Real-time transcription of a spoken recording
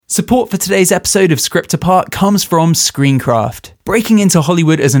Support for today's episode of Script Apart comes from Screencraft. Breaking into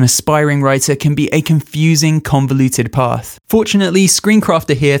Hollywood as an aspiring writer can be a confusing, convoluted path. Fortunately, Screencraft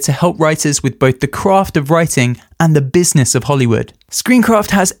are here to help writers with both the craft of writing and the business of Hollywood.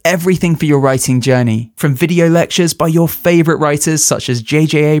 Screencraft has everything for your writing journey, from video lectures by your favourite writers such as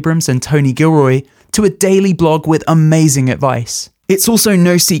J.J. Abrams and Tony Gilroy, to a daily blog with amazing advice. It's also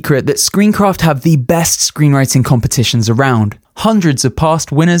no secret that Screencraft have the best screenwriting competitions around. Hundreds of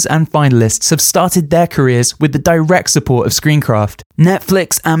past winners and finalists have started their careers with the direct support of Screencraft.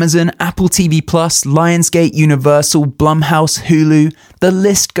 Netflix, Amazon, Apple TV+, Lionsgate, Universal, Blumhouse, Hulu, the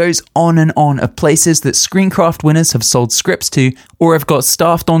list goes on and on of places that Screencraft winners have sold scripts to or have got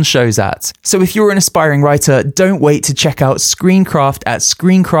staffed on shows at. So if you're an aspiring writer, don't wait to check out Screencraft at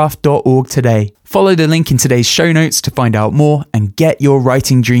screencraft.org today. Follow the link in today's show notes to find out more and get your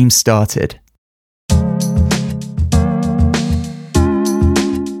writing dreams started.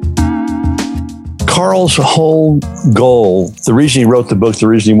 Carl's whole goal, the reason he wrote the book, the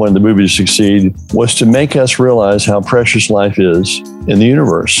reason he wanted the movie to succeed, was to make us realize how precious life is in the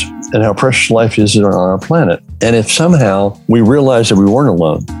universe and how precious life is on our planet. And if somehow we realized that we weren't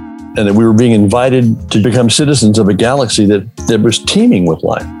alone and that we were being invited to become citizens of a galaxy that was teeming with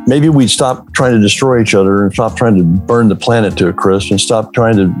life, maybe we'd stop trying to destroy each other and stop trying to burn the planet to a crisp and stop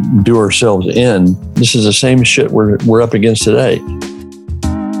trying to do ourselves in. This is the same shit we're up against today.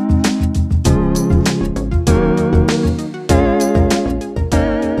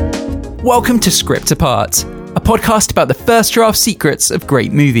 Welcome to Script Apart, a podcast about the first draft secrets of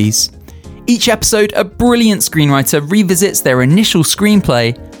great movies. Each episode, a brilliant screenwriter revisits their initial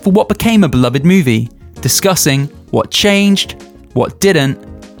screenplay for what became a beloved movie, discussing what changed, what didn't,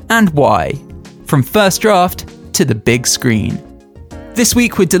 and why, from first draft to the big screen. This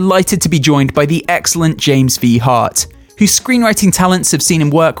week, we're delighted to be joined by the excellent James V. Hart, whose screenwriting talents have seen him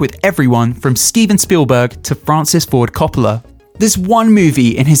work with everyone from Steven Spielberg to Francis Ford Coppola. There's one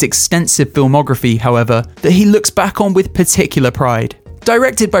movie in his extensive filmography, however, that he looks back on with particular pride.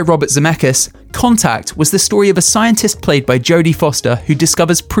 Directed by Robert Zemeckis, Contact was the story of a scientist played by Jodie Foster who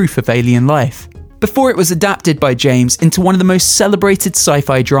discovers proof of alien life. Before it was adapted by James into one of the most celebrated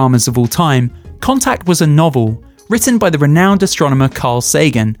sci-fi dramas of all time, Contact was a novel written by the renowned astronomer Carl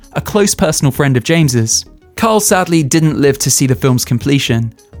Sagan, a close personal friend of James's. Carl sadly didn't live to see the film's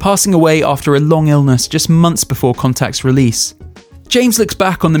completion, passing away after a long illness just months before Contact's release. James looks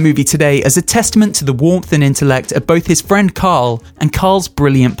back on the movie today as a testament to the warmth and intellect of both his friend Carl and Carl's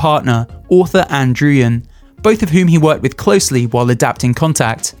brilliant partner, author Anne Druyan, both of whom he worked with closely while adapting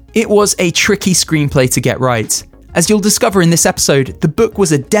Contact. It was a tricky screenplay to get right. As you'll discover in this episode, the book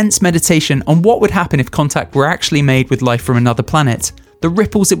was a dense meditation on what would happen if Contact were actually made with life from another planet, the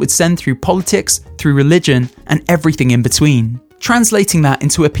ripples it would send through politics, through religion, and everything in between. Translating that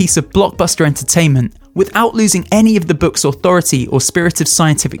into a piece of blockbuster entertainment without losing any of the book's authority or spirit of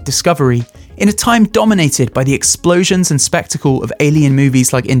scientific discovery, in a time dominated by the explosions and spectacle of alien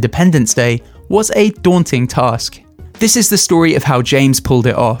movies like Independence Day, was a daunting task. This is the story of how James pulled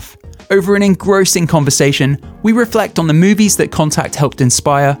it off. Over an engrossing conversation, we reflect on the movies that Contact helped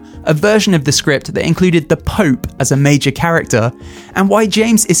inspire, a version of the script that included the Pope as a major character, and why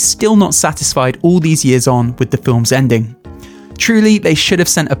James is still not satisfied all these years on with the film's ending. Truly, they should have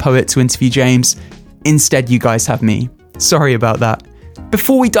sent a poet to interview James. Instead, you guys have me. Sorry about that.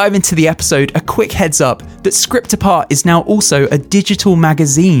 Before we dive into the episode, a quick heads up that Script Apart is now also a digital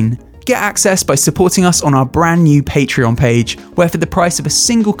magazine. Get access by supporting us on our brand new Patreon page, where for the price of a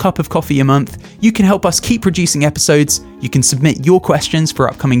single cup of coffee a month, you can help us keep producing episodes, you can submit your questions for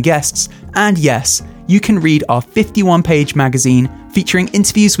upcoming guests, and yes, you can read our 51-page magazine featuring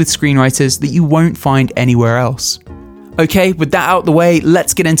interviews with screenwriters that you won't find anywhere else. Okay, with that out the way,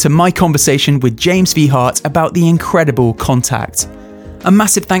 let's get into my conversation with James V. Hart about the incredible Contact. A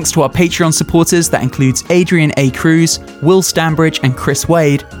massive thanks to our Patreon supporters that includes Adrian A. Cruz, Will Stambridge and Chris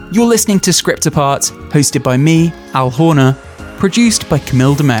Wade. You're listening to Script Apart, hosted by me, Al Horner, produced by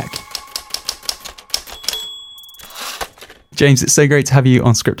Camille Demek. James, it's so great to have you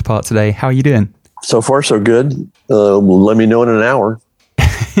on Script Apart today. How are you doing? So far, so good. Let me know in an hour.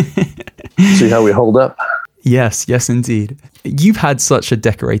 See how we hold up. Yes, indeed. You've had such a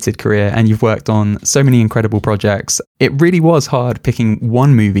decorated career and you've worked on so many incredible projects. It really was hard picking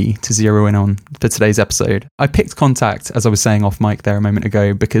one movie to zero in on for today's episode. I picked Contact, as I was saying off mic there a moment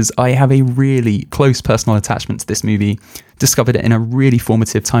ago, because I have a really close personal attachment to this movie. Discovered it in a really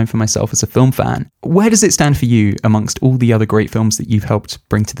formative time for myself as a film fan. Where does it stand for you amongst all the other great films that you've helped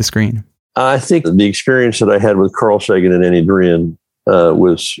bring to the screen? I think the experience that I had with Carl Sagan and Anne Druyan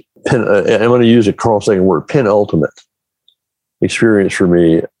was, I'm going to use a Carl Sagan word, penultimate. experience for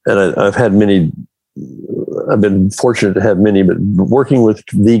me. And I've had many, I've been fortunate to have many, but working with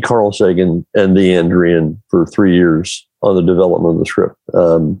the Carl Sagan and the Andrian for 3 years on the development of the script.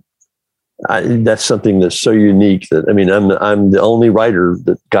 That's something that's so unique that, I mean, I'm the only writer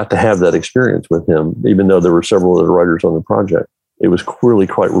that got to have that experience with him, even though there were several other writers on the project. It was really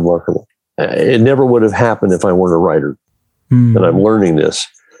quite remarkable. It never would have happened if I weren't a writer. And I'm learning this.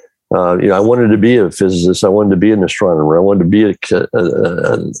 I wanted to be a physicist. I wanted to be an astronomer. I wanted to be an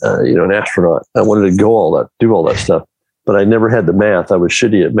astronaut. I wanted to do all that stuff. But I never had the math. I was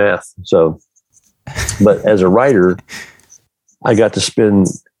shitty at math. So, but as a writer, I got to spend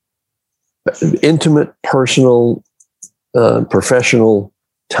intimate, personal, professional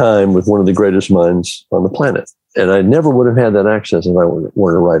time with one of the greatest minds on the planet. And I never would have had that access if I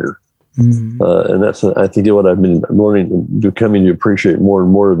weren't a writer. And that's, I think, what I've been learning, becoming to appreciate more and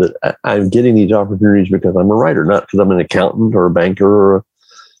more, that I'm getting these opportunities because I'm a writer, not because I'm an accountant or a banker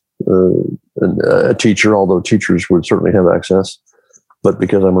or a teacher, although teachers would certainly have access, but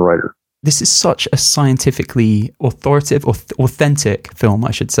because I'm a writer. This is such a scientifically authoritative, or authentic film,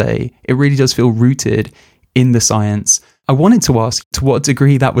 I should say. It really does feel rooted in the science. I wanted to ask to what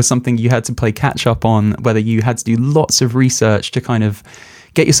degree that was something you had to play catch up on, whether you had to do lots of research to kind of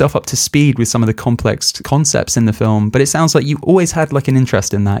get yourself up to speed with some of the complex concepts in the film. But it sounds like you always had like an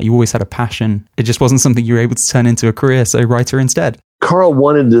interest in that. You always had a passion. It just wasn't something you were able to turn into a career, so writer instead. Carl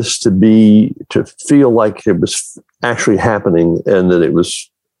wanted this to feel like it was actually happening, and that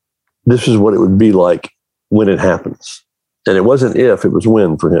this is what it would be like when it happens. And it wasn't if, it was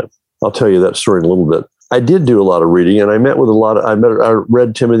when for him. I'll tell you that story in a little bit. I did do a lot of reading, and I met with I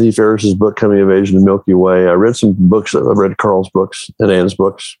read Timothy Ferris's book, Coming of Age in the Milky Way. I read some books. I read Carl's books and Anne's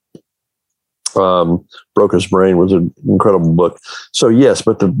books. Broca's Brain was an incredible book. So yes,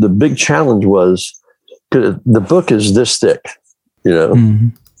 but the big challenge was, the book is this thick,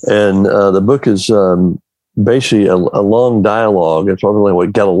 and the book is basically a long dialogue. It's probably like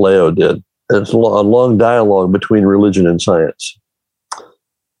what Galileo did. It's a long dialogue between religion and science.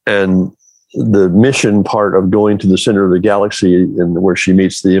 And the mission part of going to the center of the galaxy, and where she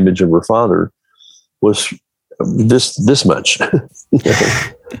meets the image of her father, was this much.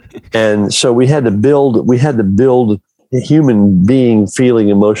 And so we had to build human being feeling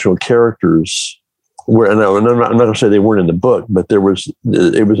emotional characters where, and I'm not going to say they weren't in the book, but it was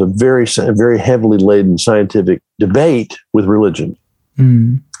a very heavily laden scientific debate with religion.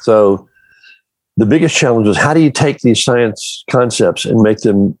 So the biggest challenge was, how do you take these science concepts and make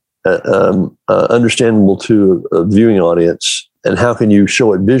them understandable to a viewing audience, and how can you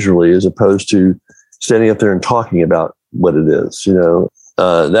show it visually as opposed to standing up there and talking about what it is?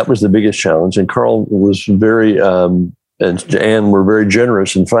 That was the biggest challenge. And Carl was very, and Anne were very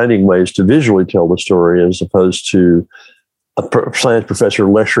generous in finding ways to visually tell the story, as opposed to a science professor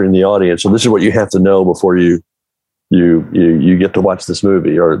lecturing the audience. So this is what you have to know before you get to watch this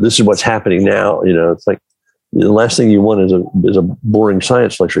movie, or this is what's happening now. It's like, the last thing you want is a boring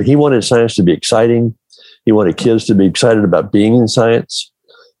science lecture. He wanted science to be exciting. He wanted kids to be excited about being in science.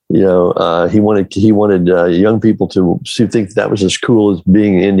 He wanted young people to think that was as cool as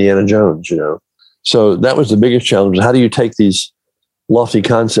being Indiana Jones. So that was the biggest challenge. How do you take these lofty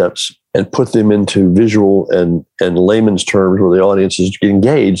concepts and put them into visual and layman's terms where the audience is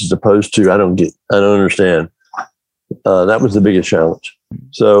engaged, as opposed to I don't understand. That was the biggest challenge.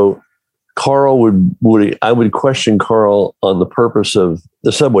 So Carl I would question Carl on the purpose of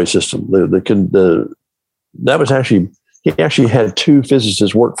the subway system. He actually had two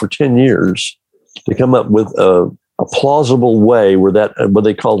physicists work for 10 years to come up with a plausible way where that, what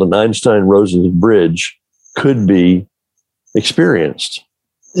they called an Einstein-Rosen bridge, could be experienced.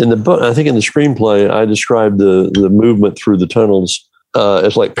 In the book, I think in the screenplay, I described the movement through the tunnels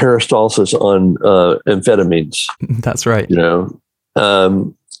as like peristalsis on amphetamines. That's right.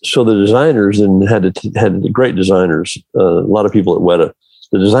 So the designers, and had great designers, a lot of people at Weta.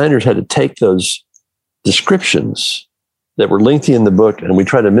 The designers had to take those descriptions that were lengthy in the book, and we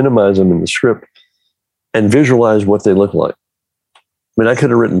tried to minimize them in the script, and visualize what they look like. I mean, I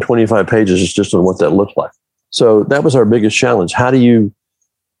could have written 25 pages just on what that looked like. So that was our biggest challenge. How do you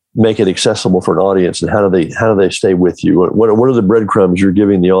make it accessible for an audience, and how do they stay with you? What are the breadcrumbs you're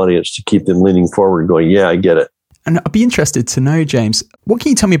giving the audience to keep them leaning forward and going, yeah, I get it? And I'd be interested to know, James, what can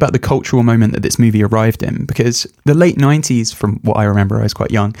you tell me about the cultural moment that this movie arrived in? Because the late 90s, from what I remember, I was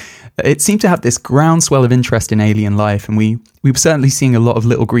quite young, it seemed to have this groundswell of interest in alien life. And we were certainly seeing a lot of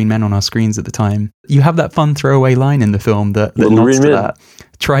little green men on our screens at the time. You have that fun throwaway line in the film that nods to that.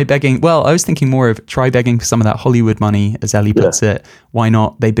 Try begging. Well, I was thinking more of try begging for some of that Hollywood money, as Ellie puts it. Why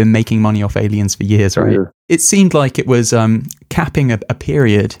not? They've been making money off aliens for years, right? Yeah. It seemed like it was capping a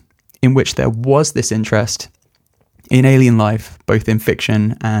period in which there was this interest in alien life, both in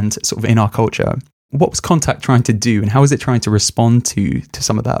fiction and sort of in our culture. What was Contact trying to do, and how was it trying to respond to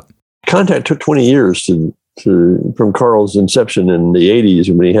some of that? Contact took 20 years from Carl's inception in the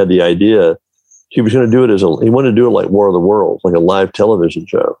 80s when he had the idea. He was going to do it he wanted to do it like War of the Worlds, like a live television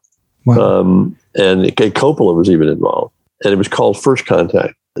show. Wow. And Coppola was even involved. And it was called First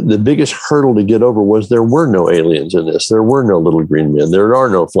Contact. The biggest hurdle to get over was there were no aliens in this. There were no little green men. There are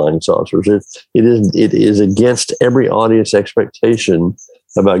no flying saucers. It is against every audience expectation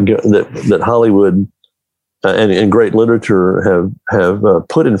about that Hollywood and great literature have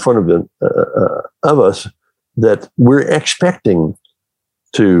put in front of us, that we're expecting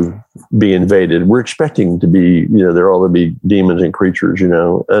to be invaded. We're expecting to be, there are all to be demons and creatures,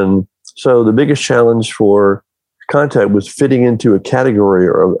 And so the biggest challenge for Contact was fitting into a category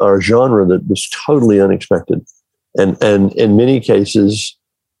or a genre that was totally unexpected. And in many cases,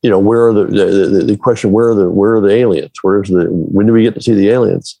 where are the question, where are the aliens? When do we get to see the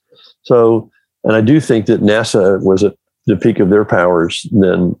aliens? So, and I do think that NASA was at the peak of their powers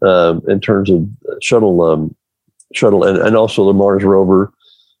then, in terms of shuttle and also the Mars rover.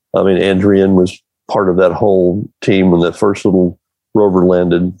 I mean, Andrian was part of that whole team when that first little rover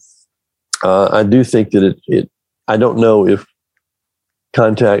landed. I do think that I don't know if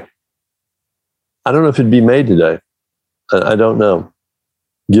Contact, I don't know if it'd be made today. I don't know,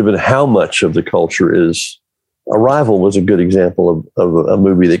 given how much of the culture is. Arrival was a good example of a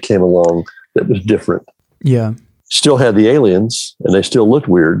movie that came along that was different. Yeah. Still had the aliens, and they still looked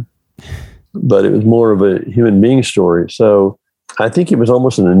weird, but it was more of a human being story. So I think it was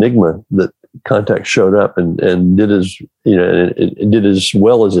almost an enigma that Contact showed up and did as it did as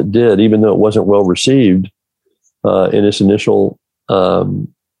well as it did, even though it wasn't well received in its initial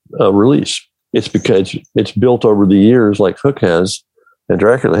release. It's because it's built over the years, like Hook has and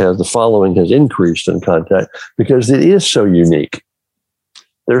Dracula has. The following has increased in Contact because it is so unique.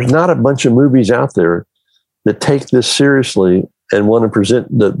 There's not a bunch of movies out there that take this seriously and want to present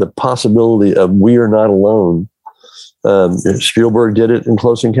the possibility of we are not alone. Spielberg did it in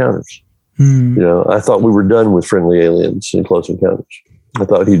Close Encounters. I thought we were done with friendly aliens in Close Encounters. I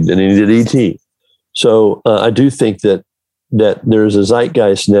thought he did E.T. So I do think that there's a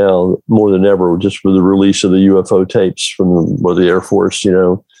zeitgeist now more than ever, just with the release of the UFO tapes from the Air Force.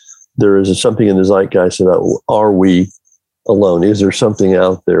 There is something in the zeitgeist about, are we alone? Is there something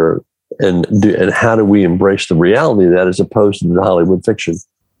out there? And how do we embrace the reality of that as opposed to the Hollywood fiction?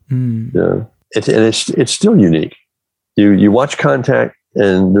 It's still unique. You watch Contact,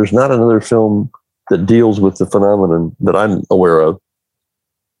 and there's not another film that deals with the phenomenon that I'm aware of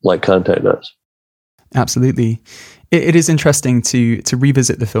like Contact does. Absolutely. It is interesting to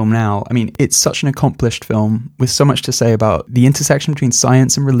revisit the film now. I mean, it's such an accomplished film with so much to say about the intersection between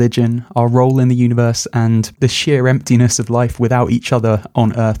science and religion, our role in the universe, and the sheer emptiness of life without each other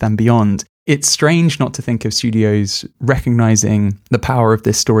on Earth and beyond. It's strange not to think of studios recognizing the power of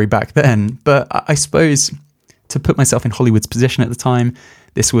this story back then, but I suppose, to put myself in Hollywood's position at the time,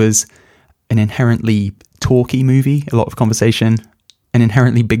 this was an inherently talky movie, a lot of conversation, an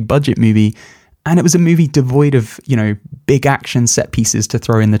inherently big budget movie, and it was a movie devoid of, big action set pieces to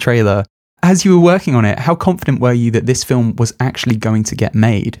throw in the trailer. As you were working on it, how confident were you that this film was actually going to get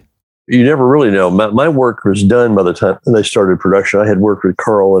made? You never really know. My work was done by the time they started production. I had worked with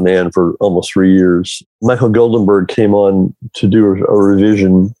Carl and Ann for almost 3 years. Michael Goldenberg came on to do a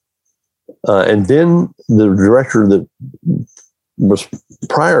revision. And then the director that was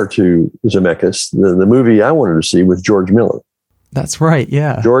prior to Zemeckis, the movie I wanted to see was George Miller. That's right,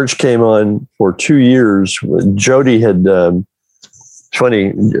 yeah. George came on for 2 years. Jody had, it's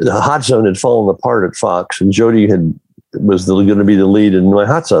funny, the Hot Zone had fallen apart at Fox, and Jody was going to be the lead in my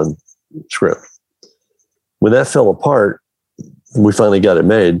Hot Zone script. When that fell apart, we finally got it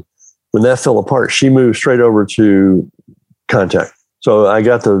made. When that fell apart, she moved straight over to Contact. So I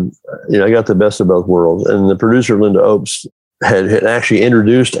got the best of both worlds. And the producer, Linda Opes, had actually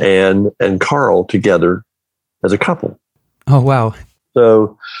introduced Ann and Carl together as a couple. Oh, wow.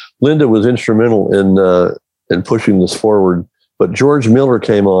 So Linda was instrumental in pushing this forward. But George Miller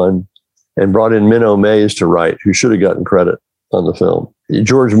came on and brought in Minnow Mays to write, who should have gotten credit on the film.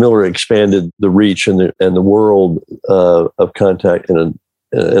 George Miller expanded the reach and the world of Contact in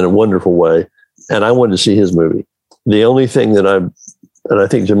a wonderful way. And I wanted to see his movie. The only thing that I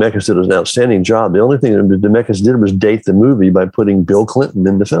think Zemeckis did an outstanding job. The only thing that Zemeckis did was date the movie by putting Bill Clinton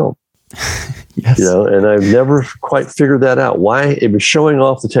in the film. Yes. And I've never quite figured that out. Why it was showing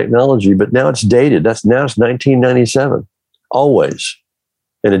off the technology, but now it's dated. Now it's 1997, always,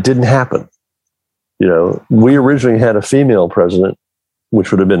 and it didn't happen. We originally had a female president,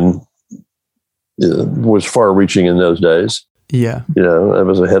 which would have been was far-reaching in those days. Yeah, that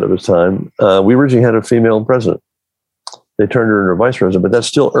was ahead of its time. We originally had a female president. They turned her into a vice president, but that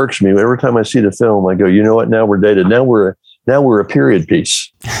still irks me. Every time I see the film, I go, you know what? Now we're dated. Now we're a period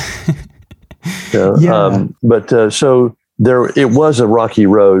piece. So it was a rocky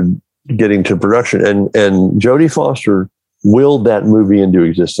road getting to production, and Jodie Foster willed that movie into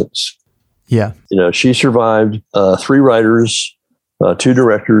existence. Yeah, she survived 3 writers, 2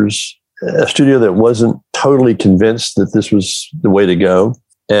 directors, a studio that wasn't totally convinced that this was the way to go.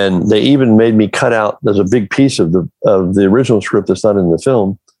 And they even made me cut out, there's a big piece of the original script that's not in the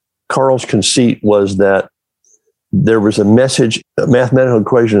film. Carl's conceit was that there was a mathematical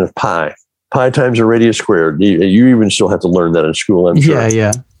equation of pi times a radius squared. You even still have to learn that in school, I'm sure.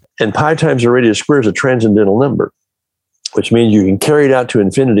 Yeah. And pi times a radius squared is a transcendental number, which means you can carry it out to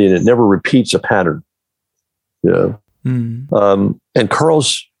infinity and it never repeats a pattern. And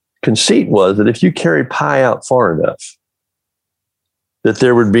Carl's conceit was that if you carry pi out far enough, that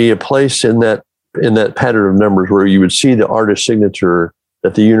there would be a place in that pattern of numbers where you would see the artist's signature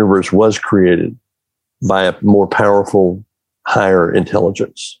that the universe was created by a more powerful, higher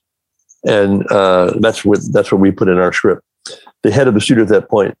intelligence. And that's what we put in our script. The head of the studio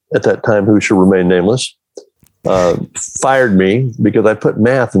at that time, who shall remain nameless, fired me because I put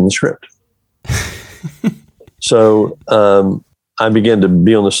math in the script. So I began to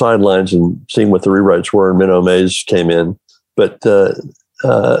be on the sidelines and seeing what the rewrites were, and Menno Mays came in. But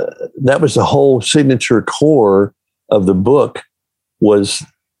that was the whole signature core of the book, was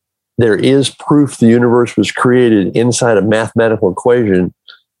there is proof the universe was created inside a mathematical equation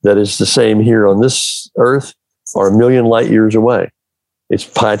that is the same here on this Earth or 1 million light years away. It's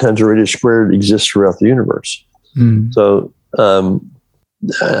pi times the radius squared exists throughout the universe. So I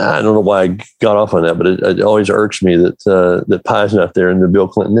don't know why I got off on that, but it always irks me that pi's not there and that Bill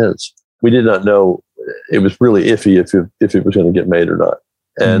Clinton is. We did not know. It was really iffy if it was going to get made or not.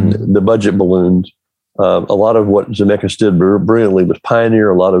 And the budget ballooned. A lot of what Zemeckis did brilliantly was pioneer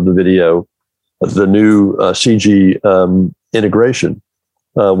a lot of the video, the new CG integration,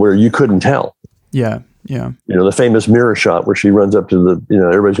 where you couldn't tell. Yeah. The famous mirror shot where she runs up to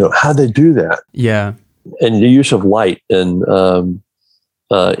everybody's going, how'd they do that? Yeah. And the use of light and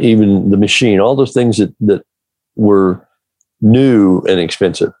even the machine, all those things that were new and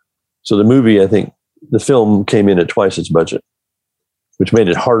expensive. So the movie, I think, the film came in at twice its budget, which made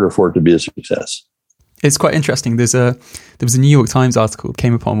it harder for it to be a success. It's quite interesting. There was a New York Times article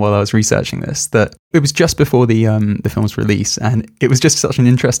came upon while I was researching this, that it was just before the film's release, and it was just such an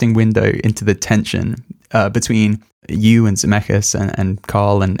interesting window into the tension between you and Zemeckis and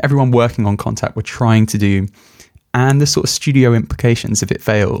Carl and everyone working on Contact were trying to do, and the sort of studio implications if it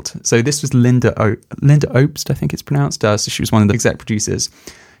failed. So this was Linda Obst, I think it's pronounced. So she was one of the exec producers.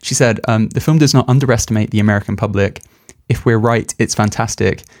 She said, the film does not underestimate the American public. If we're right, it's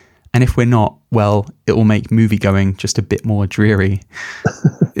fantastic. And if we're not, well, it will make movie-going just a bit more dreary.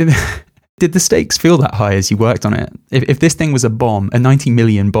 Did the stakes feel that high as you worked on it? If this thing was a bomb, a 90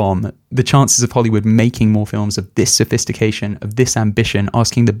 million bomb, the chances of Hollywood making more films of this sophistication, of this ambition,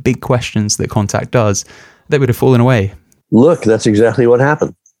 asking the big questions that Contact does, they would have fallen away. Look, that's exactly what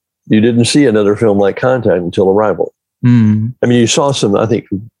happened. You didn't see another film like Contact until Arrival. I mean, you saw some, I think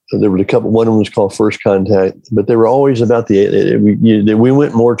there was a couple, one of them was called First Contact, but they were always about we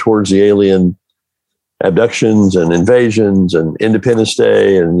went more towards the alien abductions and invasions and Independence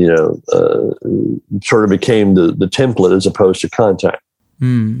Day and, sort of became the template as opposed to Contact.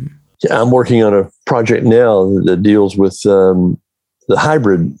 I'm working on a project now that deals with the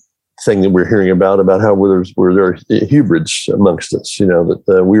hybrid thing that we're hearing about how where there are hybrids amongst us,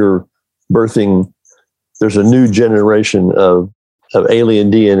 that we're birthing. There's a new generation of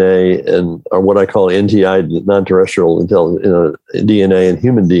alien DNA or what I call NTI, non-terrestrial DNA and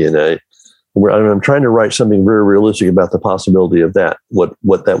human DNA. I'm trying to write something very realistic about the possibility of that, what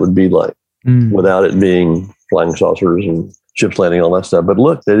that would be like without it being flying saucers and ships landing, all that stuff. But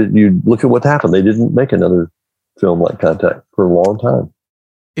look, you look at what happened. They didn't make another film like Contact for a long time.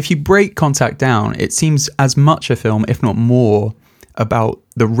 If you break Contact down, it seems as much a film, if not more, about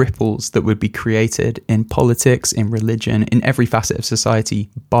the ripples that would be created in politics, in religion, in every facet of society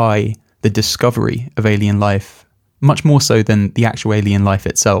by the discovery of alien life, much more so than the actual alien life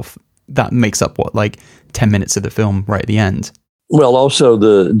itself. That makes up, 10 minutes of the film right at the end. Well,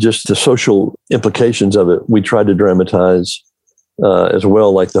 also just the social implications of it, we tried to dramatize as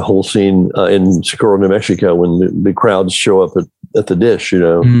well, like the whole scene in Socorro, New Mexico, when the crowds show up at the dish,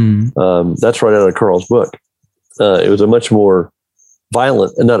 that's right out of Carl's book. It was a much more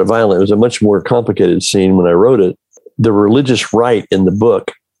violent, it was a much more complicated scene when I wrote it. The religious right in the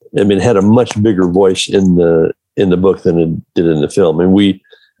book, had a much bigger voice in the book than it did in the film. And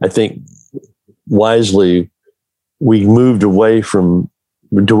I think wisely, we moved away from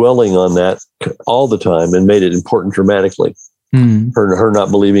dwelling on that all the time and made it important dramatically. Her not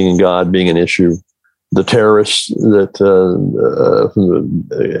believing in God being an issue, the terrorists that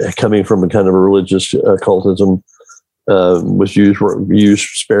coming from a kind of a religious occultism was used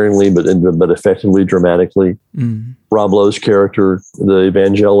sparingly, but effectively, dramatically. Rob Lowe's character, the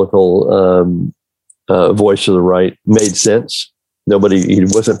evangelical voice of the right, made sense. He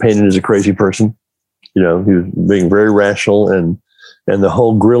wasn't painted as a crazy person. He was being very rational, and the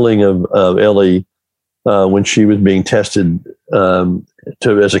whole grilling of Ellie when she was being tested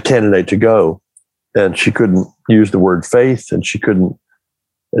as a candidate to go, and she couldn't use the word faith, and she couldn't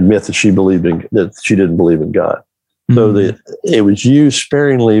admit that she didn't believe in God. So it was used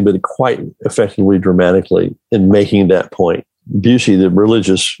sparingly, but quite effectively, dramatically, in making that point. Busey, the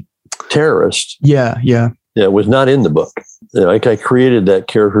religious terrorist, was not in the book. I created that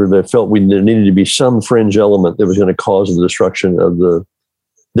character that felt there needed to be some fringe element that was going to cause the destruction of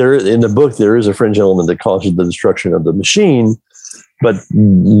in the book, there is a fringe element that causes the destruction of the machine, but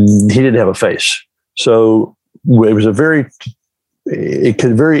he didn't have a face. So it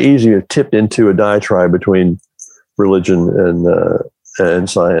could very easily have tipped into a diatribe between religion and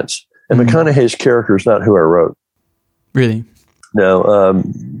science. And McConaughey's character is not who I wrote. Really? No.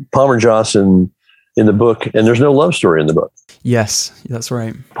 Palmer Joss in the book, and there's no love story in the book. Yes, that's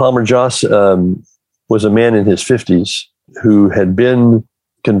right. Palmer Joss was a man in his 50s who had been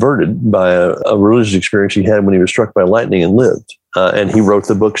converted by a religious experience he had when he was struck by lightning and lived. And he wrote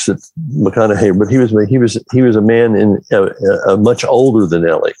the books that McConaughey. But he was a man much older than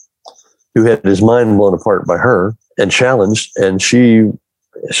Ellie, who had his mind blown apart by her and challenged, and she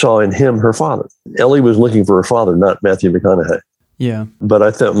saw in him her father. Ellie was looking for her father, not Matthew McConaughey. Yeah. But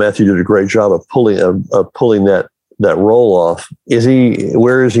I thought Matthew did a great job of pulling that role off.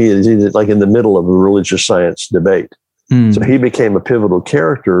 Where is he? Is he like in the middle of a religious science debate? So he became a pivotal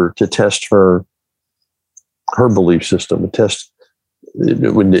character to test her belief system, to test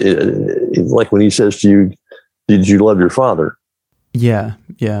when he says to you, "Did you love your father?" Yeah.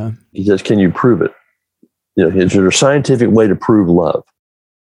 He says, "Can you prove it?" Is there a scientific way to prove love?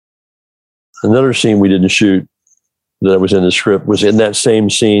 Another scene we didn't shoot that was in the script was in that same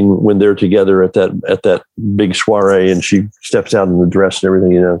scene when they're together at that big soiree, and she steps out in the dress and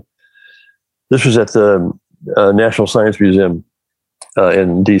everything. This was at the National Science Museum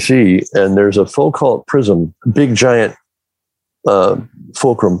in DC, and there's a Foucault prism, big giant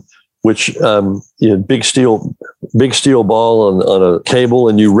fulcrum, which big steel ball on a cable,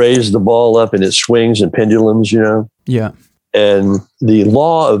 and you raise the ball up and it swings and pendulums. Yeah. And the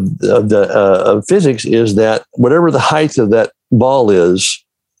law of physics is that whatever the height of that ball is,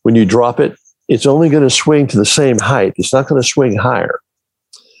 when you drop it, it's only going to swing to the same height. It's not going to swing higher.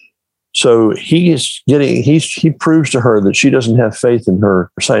 So he proves to her that she doesn't have faith in her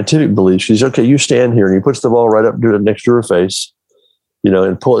scientific beliefs. She's okay. You stand here, and he puts the ball right up next to her face,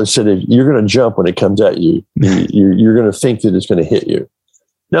 and pull and said, "You're going to jump when it comes at you. You're going to think that it's going to hit you."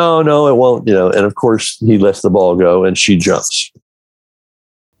 No, it won't. And of course he lets the ball go, and she jumps.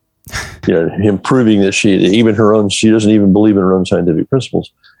 Him proving that she doesn't even believe in her own scientific principles.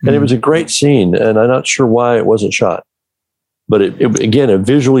 And it was a great scene, and I'm not sure why it wasn't shot. But it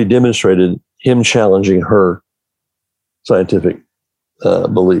visually demonstrated him challenging her scientific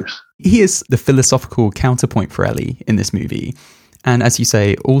beliefs. He is the philosophical counterpoint for Ellie in this movie. And as you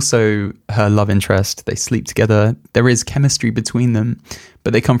say, also her love interest, they sleep together. There is chemistry between them,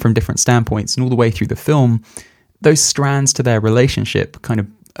 but they come from different standpoints. And all the way through the film, those strands to their relationship kind of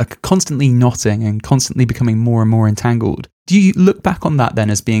are constantly knotting and constantly becoming more and more entangled. Do you look back on that then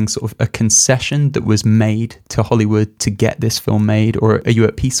as being sort of a concession that was made to Hollywood to get this film made, or are you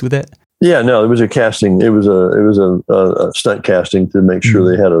at peace with it? Yeah, no, it was a casting. It was a stunt casting to make sure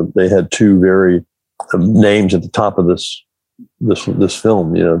they had two very names at the top of this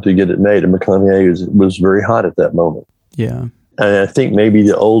film, to get it made. And McConaughey was very hot at that moment. Yeah, and I think maybe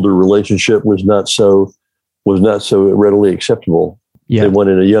the older relationship was not so readily acceptable They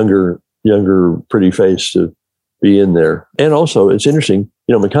wanted a younger, pretty face to be in there. And also, it's interesting,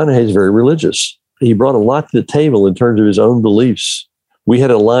 McConaughey is very religious. He brought a lot to the table in terms of his own beliefs. We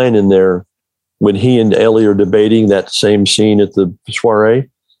had a line in there when he and Ellie are debating that same scene at the soiree.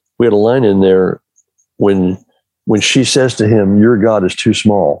 We had a line in there when she says to him, "Your God is too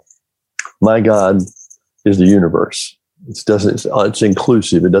small. My God is the universe. It's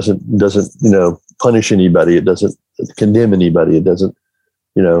inclusive. It doesn't punish anybody. It doesn't condemn anybody. It doesn't,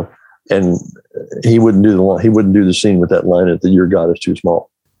 and he wouldn't do the scene with that line at the "Your God is too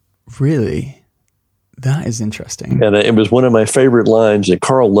small." Really? That is interesting. And it was one of my favorite lines, and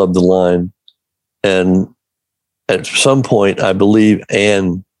Carl loved the line. And at some point, I believe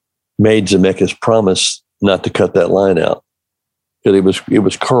Anne made Zemeckis promise not to cut that line out. Because it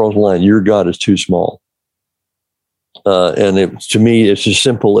was Carl's line, "Your God is too small." And to me, it's as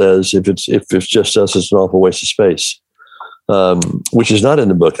simple as if it's just us, it's an awful waste of space, which is not in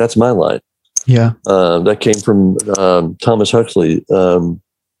the book. That's my line. Yeah. That came from Thomas Huxley,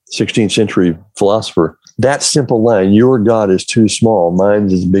 16th century philosopher. That simple line, "Your God is too small.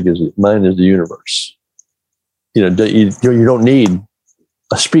 Mine is the universe." You don't need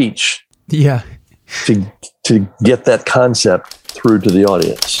a speech. Yeah. To get that concept through to the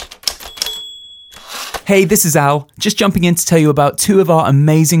audience. Hey, this is Al, just jumping in to tell you about two of our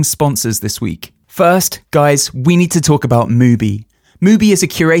amazing sponsors this week. First, guys, we need to talk about Mubi. Mubi is a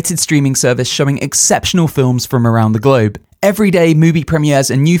curated streaming service showing exceptional films from around the globe. Every day, Mubi premieres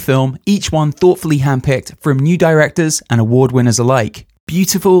a new film, each one thoughtfully handpicked from new directors and award winners alike.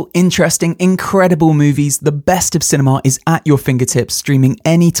 Beautiful, interesting, incredible movies, the best of cinema is at your fingertips, streaming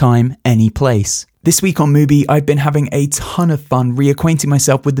anytime, any place. This week on Mubi, I've been having a ton of fun reacquainting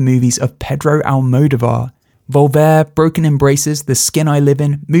myself with the movies of Pedro Almodovar. Volver, Broken Embraces, The Skin I Live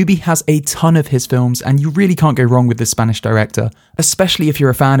In, Mubi has a ton of his films, and you really can't go wrong with the Spanish director, especially if you're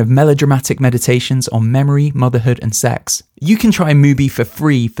a fan of melodramatic meditations on memory, motherhood, and sex. You can try Mubi for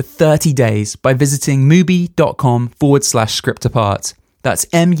free for 30 days by visiting mubi.com/scriptapart. That's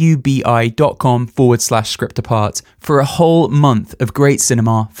mubi.com/scriptapart for a whole month of great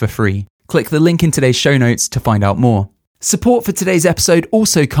cinema for free. Click the link in today's show notes to find out more. Support for today's episode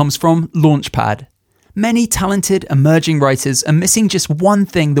also comes from Launchpad. Many talented, emerging writers are missing just one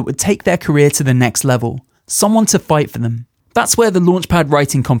thing that would take their career to the next level: someone to fight for them. That's where the Launchpad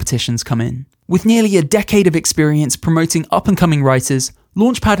writing competitions come in. With nearly a decade of experience promoting up-and-coming writers,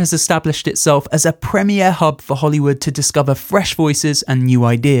 Launchpad has established itself as a premier hub for Hollywood to discover fresh voices and new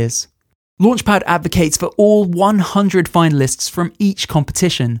ideas. Launchpad advocates for all 100 finalists from each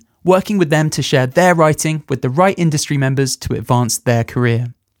competition, working with them to share their writing with the right industry members to advance their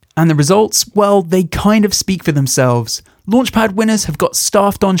career. And the results, well, they kind of speak for themselves. Launchpad winners have got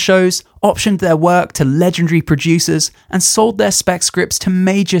staffed on shows, optioned their work to legendary producers, and sold their spec scripts to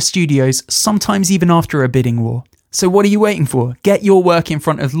major studios, sometimes even after a bidding war. So what are you waiting for? Get your work in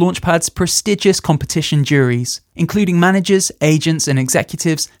front of Launchpad's prestigious competition juries, including managers, agents, and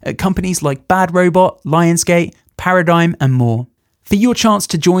executives at companies like Bad Robot, Lionsgate, Paradigm, and more. For your chance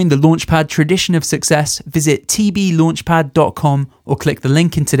to join the Launchpad tradition of success, visit tblaunchpad.com or click the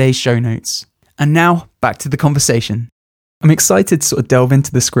link in today's show notes. And now, back to the conversation. I'm excited to sort of delve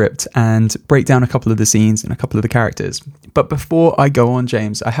into the script and break down a couple of the scenes and a couple of the characters. But before I go on,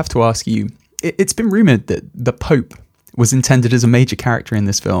 James, I have to ask you, it's been rumoured that the Pope was intended as a major character in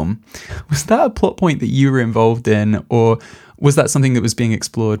this film. Was that a plot point that you were involved in, or was that something that was being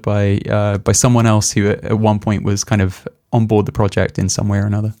explored by someone else who at one point was kind of on board the project in some way or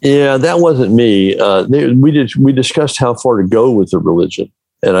another? Yeah, that wasn't me. We discussed how far to go with the religion,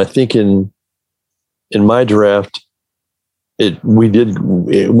 and I think in my draft, it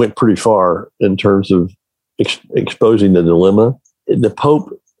went pretty far in terms of exposing the dilemma. The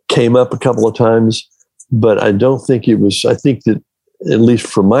Pope came up a couple of times, but I don't think it was. I think that, at least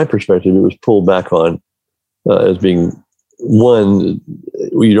from my perspective, it was pulled back on as being one.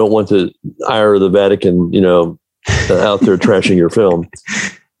 You don't want the ire of the Vatican, out there trashing your film.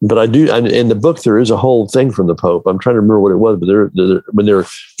 But I do. In the book, there is a whole thing from the Pope. I'm trying to remember what it was, but when they're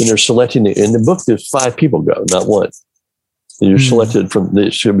selecting in the book, there's 5 people go, not one. And you're selected from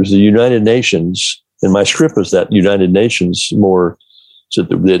it was the United Nations, and my script was that United Nations more. So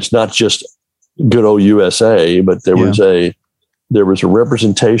it's not just good old USA, but there was a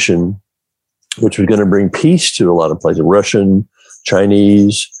representation which was going to bring peace to a lot of places, Russian,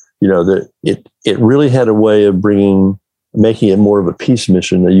 Chinese. That it really had a way of making it more of a peace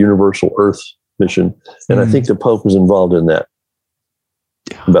mission, a universal Earth mission, and I think the Pope was involved in that,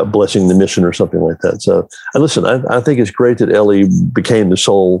 about blessing the mission or something like that. So, listen, I think it's great that Ellie became the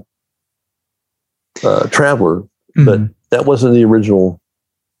sole traveler, but that wasn't the original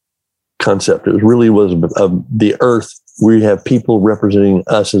concept. It was of the Earth. We have people representing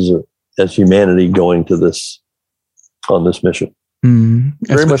us as humanity going to on this mission.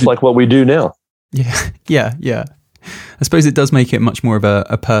 Very much like what we do now. Yeah. I suppose it does make it much more of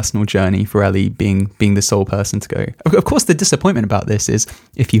a personal journey for Ellie being the sole person to go. Of course, the disappointment about this is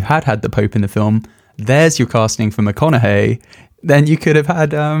if you had the Pope in the film, there's your casting for McConaughey. Then you could have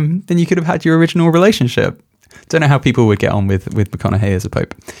had your original relationship. Don't know how people would get on with McConaughey as a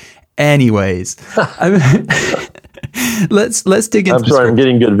Pope. Anyways, let's dig into. I'm sorry, I'm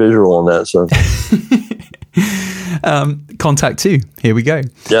getting good visual on that. So, Contact 2. Here we go.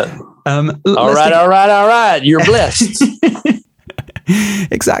 Yeah. All right. You're blessed.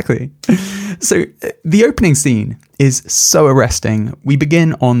 Exactly. So the opening scene is so arresting. We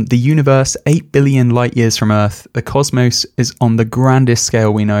begin on the universe 8 billion light years from Earth. The cosmos is on the grandest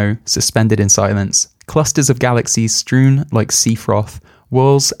scale we know, suspended in silence. Clusters of galaxies strewn like sea froth,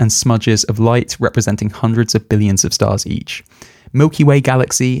 whirls and smudges of light representing hundreds of billions of stars each. Milky Way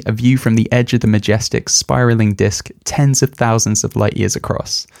galaxy, a view from the edge of the majestic spiraling disk, tens of thousands of light years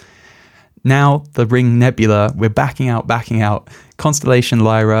across. Now, the Ring Nebula, we're backing out. Constellation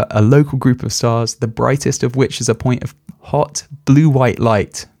Lyra, a local group of stars, the brightest of which is a point of hot, blue-white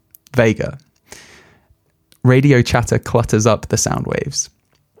light, Vega. Radio chatter clutters up the sound waves.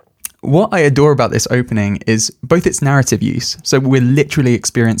 What I adore about this opening is both its narrative use, so we're literally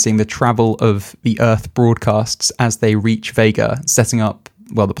experiencing the travel of the Earth broadcasts as they reach Vega, setting up,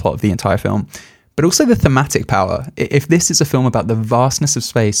 the plot of the entire film, but also the thematic power. If this is a film about the vastness of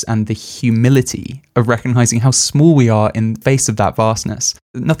space and the humility of recognizing how small we are in the face of that vastness,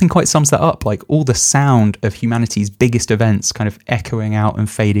 nothing quite sums that up, like all the sound of humanity's biggest events kind of echoing out and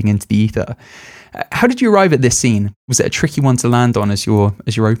fading into the ether. How did you arrive at this scene? Was it a tricky one to land on as your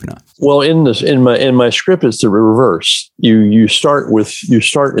opener? Well, in my script, it's the reverse. You start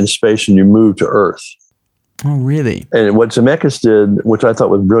in space and you move to Earth. Oh, really? And what Zemeckis did, which I thought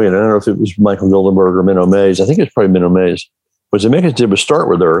was brilliant, I don't know if it was Michael Goldenberg or Menno Mays. I think it's probably Menno Mays. What Zemeckis did was start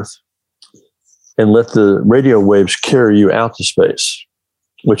with Earth and let the radio waves carry you out to space,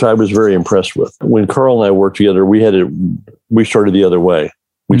 which I was very impressed with. When Carl and I worked together, we started the other way.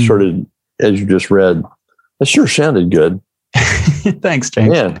 We started, as you just read. That sure sounded good. Thanks, James.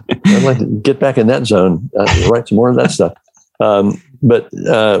 Man, I'd like to get back in that zone, write some more of that stuff. But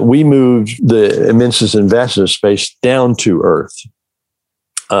we moved the immenseness and vastness of space down to Earth.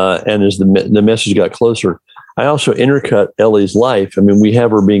 And as the message got closer, I also intercut Ellie's life. I mean, we have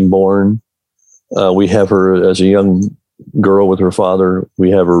her being born. We have her as a young girl with her father.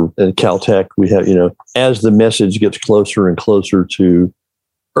 We have her at Caltech. We have, as the message gets closer and closer to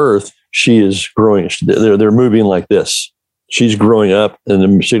Earth, she is growing. They're moving like this. She's growing up and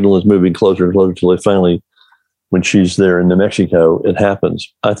the signal is moving closer and closer until they finally, when she's there in New Mexico, it happens.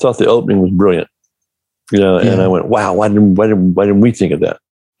 I thought the opening was brilliant, and I went, wow, why didn't we think of that?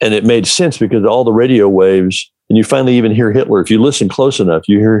 And it made sense because all the radio waves, and you finally even hear Hitler. If you listen close enough,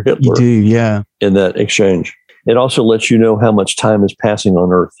 you hear Hitler. You do, yeah. In that exchange. It also lets you know how much time is passing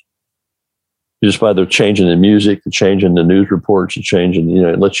on Earth. Just by the change in the music, the change in the news reports, the change in,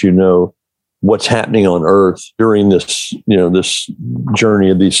 it lets you know what's happening on Earth during this, this journey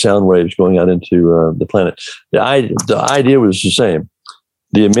of these sound waves going out into the planet. The idea was the same: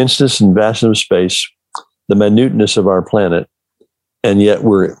 the immenseness and vastness of space, the minuteness of our planet, and yet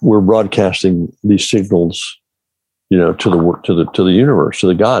we're broadcasting these signals, to the universe, to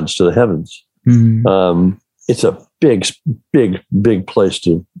the gods, to the heavens. Mm-hmm. It's a big place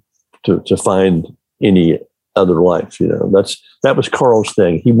to find any other life. That was Carl's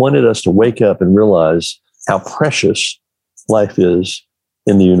thing. He wanted us to wake up and realize how precious life is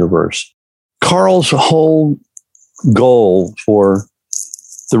in the universe. Carl's whole goal for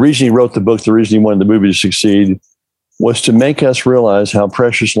the reason he wrote the book, the reason he wanted the movie to succeed, was to make us realize how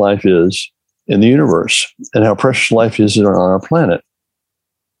precious life is in the universe and how precious life is on our planet.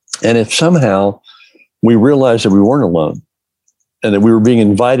 And if somehow we realized that we weren't alone and that we were being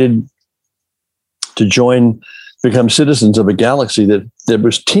invited to become citizens of a galaxy that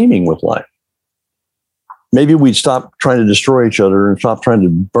was teeming with life, maybe we'd stop trying to destroy each other and stop trying to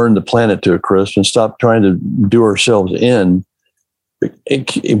burn the planet to a crisp and stop trying to do ourselves in,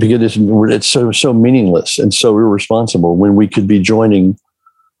 because it's so meaningless and so irresponsible when we could be joining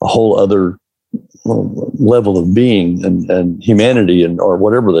a whole other level of being and humanity or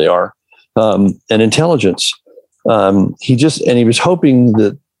whatever they are, and intelligence. He was hoping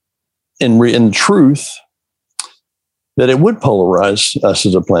that in truth, that it would polarize us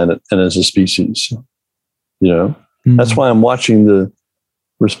as a planet and as a species. Mm-hmm. That's why I'm watching the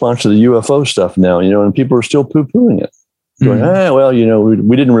response to the UFO stuff now, and people are still poo-pooing it. going, well,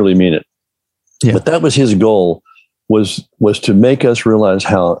 we didn't really mean it. Yeah. But that was his goal, was to make us realize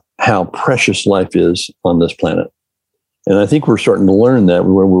how precious life is on this planet. And I think we're starting to learn that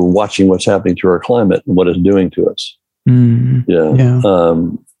when we're watching what's happening to our climate and what it's doing to us.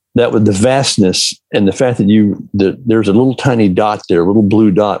 That with the vastness and the fact that there's a little tiny dot there, a little blue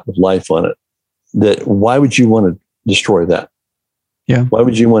dot with life on it, that why would you want to destroy that? Yeah. Why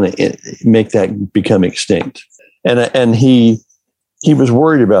would you want to make that become extinct? And he was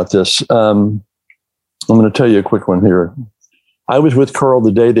worried about this. I'm going to tell you a quick one here. I was with Carl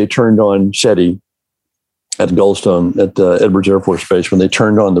the day they turned on SETI at Goldstone at Edwards Air Force Base, when they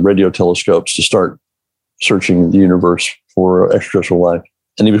turned on the radio telescopes to start searching the universe for extraterrestrial life.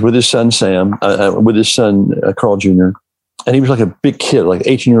 And he was with his son, Sam, Carl Jr. And he was like a big kid, like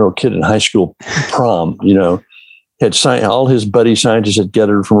 18-year-old kid in high school prom, had all his buddy scientists had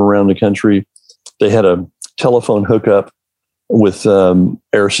gathered from around the country. They had a telephone hookup with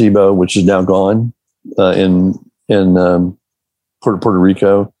Arecibo, which is now gone, in Puerto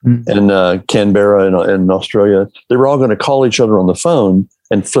Rico, and Canberra in Australia. They were all going to call each other on the phone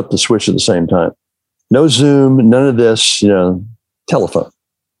and flip the switch at the same time. No Zoom, none of this, telephone.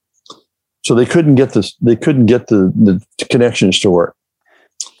 So they couldn't get this. They couldn't get the connections to work.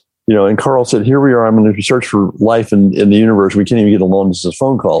 And Carl said, "Here we are. I'm going to search for life in the universe. We can't even get a long distance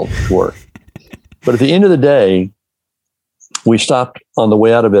phone call to work." But at the end of the day, we stopped on the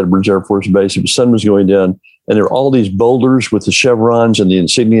way out of Edwards Air Force Base. The sun was going down, and there were all these boulders with the chevrons and the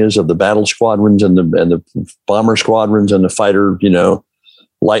insignias of the battle squadrons and the bomber squadrons and the fighter,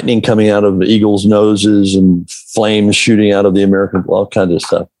 lightning coming out of the eagles' noses and flames shooting out of the American, all kinds of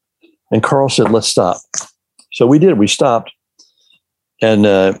stuff. And Carl said, "Let's stop." So we did. We stopped. And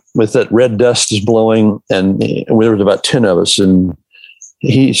with that red dust is blowing, and there was about 10 of us, and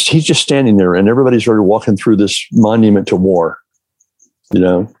he's just standing there, and everybody's already walking through this monument to war.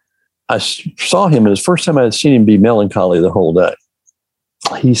 I saw him, and it's the first time I had seen him be melancholy the whole day.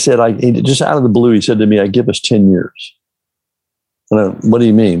 He said, just out of the blue, he said to me, "I give us 10 years." And what do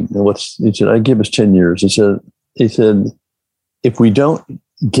you mean? He said, "I give us 10 years." He said, "If we don't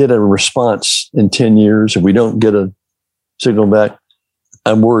get a response in 10 years, if we don't get a signal back,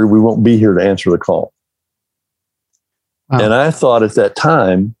 I'm worried we won't be here to answer the call." Wow. And I thought at that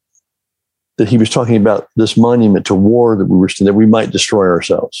time that he was talking about this monument to war that we might destroy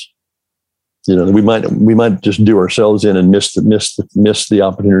ourselves. We might just do ourselves in and miss the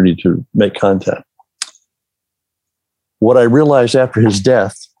opportunity to make contact. What I realized after his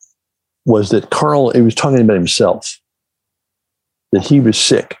death was that Carl, he was talking about himself, that he was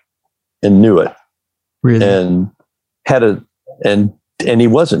sick and knew it. Really? And he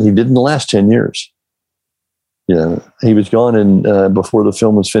wasn't. He didn't last 10 years. He was gone before the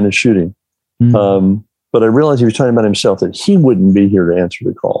film was finished shooting. But I realized he was talking about himself, that he wouldn't be here to answer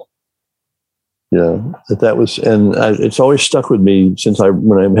the call. That was, and it's always stuck with me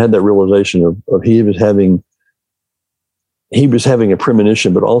when I had that realization of he was having a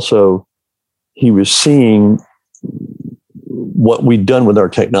premonition, but also he was seeing what we'd done with our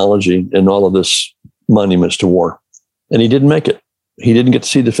technology and all of this monuments to war, and he didn't make it. He didn't get to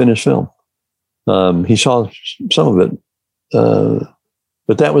see the finished film. He saw some of it,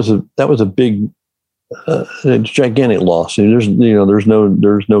 but that was a big, gigantic loss. There's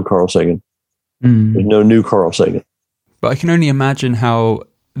no Carl Sagan. There's no new Carl Sagan. But I can only imagine how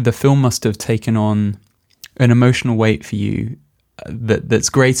the film must have taken on an emotional weight for you that's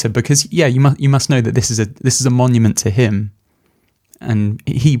greater, because you must know that this is a monument to him, and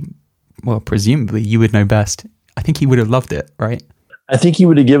presumably you would know best. I think he would have loved it, right? I think he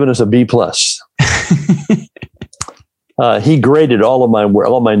would have given us a B+. He graded all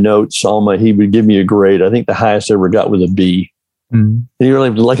my notes. He would give me a grade. I think the highest I ever got was a B. And he really,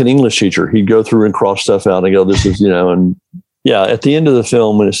 like an English teacher, he'd go through and cross stuff out and go, "This is," and yeah. At the end of the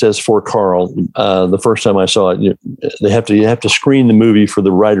film, when it says "For Carl," the first time I saw it, you have to screen the movie for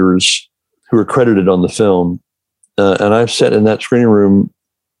the writers who are credited on the film. And I sat in that screening room.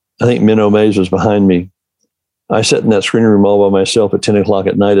 I think Menno Mays was behind me. I sat in that screening room all by myself at 10 o'clock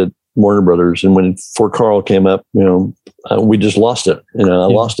at night at Warner Brothers. And when For Carl came up, we just lost it. I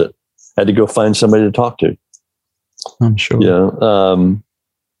lost it. I had to go find somebody to talk to. I'm sure.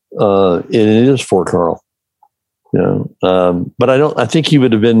 It is For Carl. But I think he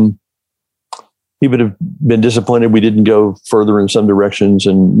would have been disappointed we didn't go further in some directions,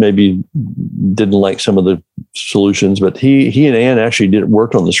 and maybe didn't like some of the solutions. But he and Anne actually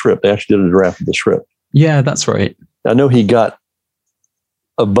worked on the script. They actually did a draft of the script. Yeah, that's right. I know he got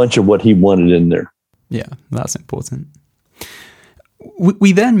a bunch of what he wanted in there. Yeah, that's important.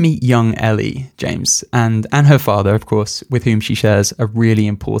 We then meet young Ellie, James, and her father, of course, with whom she shares a really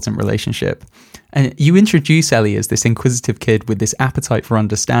important relationship. And you introduce Ellie as this inquisitive kid with this appetite for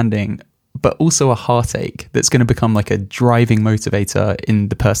understanding, but also a heartache that's going to become like a driving motivator in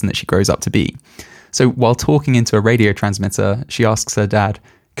the person that she grows up to be. So while talking into a radio transmitter, she asks her dad,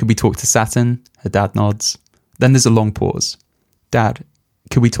 "Could we talk to Saturn?" Her dad nods. Then there's a long pause. "Dad,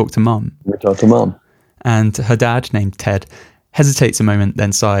 could we talk to Mum?" We talk to Mom. And her dad, named Ted, hesitates a moment,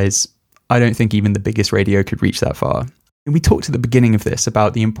 then sighs, "I don't think even the biggest radio could reach that far." And we talked at the beginning of this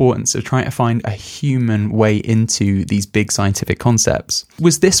about the importance of trying to find a human way into these big scientific concepts.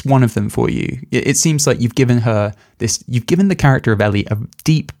 Was this one of them for you? It seems like you've given the character of Ellie a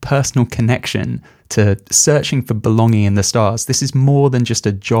deep personal connection to searching for belonging in the stars. This is more than just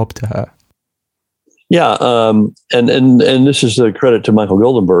a job to her. Yeah, and this is a credit to Michael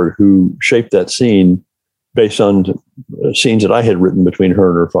Goldenberg, who shaped that scene based on scenes that I had written between her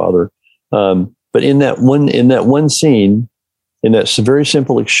and her father. But in that one scene, in that very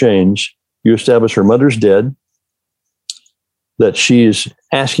simple exchange, you establish her mother's dead, that she is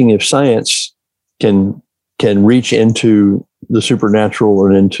asking if science can reach into the supernatural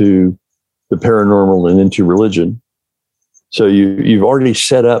and into the paranormal and into religion. So you've already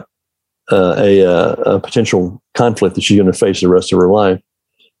set up a potential conflict that she's going to face the rest of her life,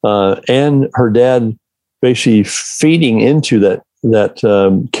 and her dad basically feeding into that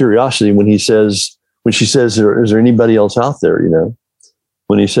curiosity when she says, "Is there anybody else out there?"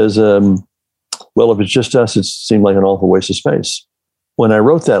 When he says, "Well, if it's just us, it seemed like an awful waste of space." When I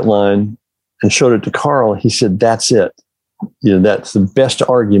wrote that line and showed it to Carl, he said, "That's it. That's the best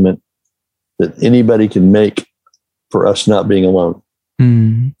argument that anybody can make for us not being alone."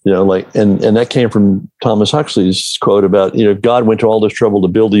 And that came from Thomas Huxley's quote about, God went to all this trouble to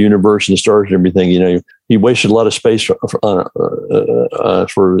build the universe and the stars and everything. He wasted a lot of space for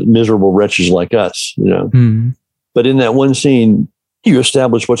miserable wretches like us, But in that one scene, you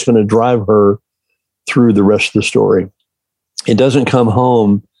establish what's going to drive her through the rest of the story. It doesn't come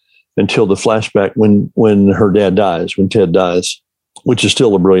home until the flashback when her dad dies, when Ted dies, which is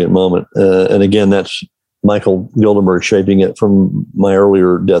still a brilliant moment. And again, that's Michael Goldenberg shaping it from my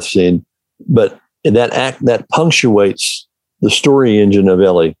earlier death scene. But that punctuates the story engine of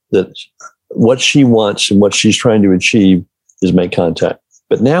Ellie, that what she wants and what she's trying to achieve is make contact.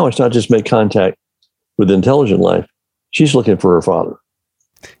 But now it's not just make contact with intelligent life. She's looking for her father.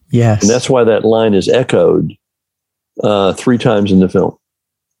 Yes. And that's why that line is echoed 3 times in the film.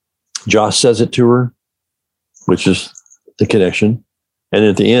 Joss says it to her, which is the connection. And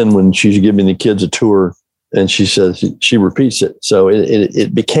at the end, when she's giving the kids a tour, and she repeats it. So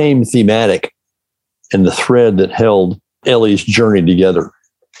it became thematic and the thread that held Ellie's journey together,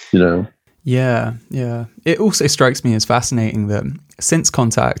 Yeah. It also strikes me as fascinating that since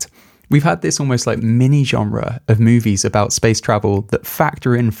Contact, we've had this almost like mini genre of movies about space travel that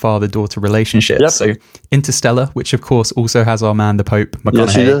factor in father-daughter relationships. Yep. So Interstellar, which of course also has our man, the Pope,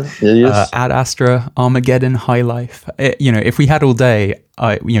 McConaughey. Yes. Ad Astra, Armageddon, High Life. If we had all day,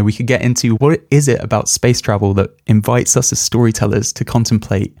 we could get into what is it about space travel that invites us as storytellers to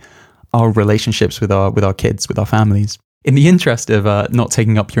contemplate our relationships with our kids, with our families. In the interest of not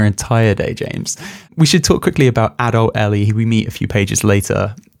taking up your entire day, James, we should talk quickly about adult Ellie, who we meet a few pages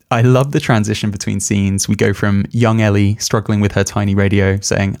later. I love the transition between scenes. We go from young Ellie struggling with her tiny radio,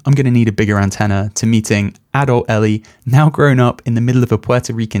 saying, "I'm going to need a bigger antenna," to meeting adult Ellie, now grown up in the middle of a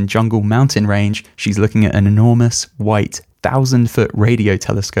Puerto Rican jungle mountain range. She's looking at an enormous, white, 1,000-foot radio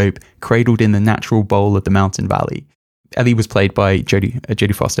telescope cradled in the natural bowl of the mountain valley. Ellie was played by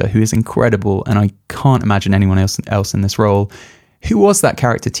Jodie Foster, who is incredible, and I can't imagine anyone else in this role. Who was that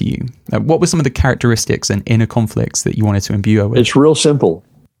character to you? What were some of the characteristics and inner conflicts that you wanted to imbue her with? It's real simple.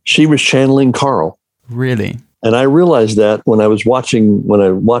 She was channeling Carl. Really? And I realized that when I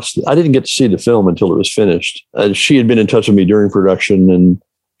watched, I didn't get to see the film until it was finished. She had been in touch with me during production, and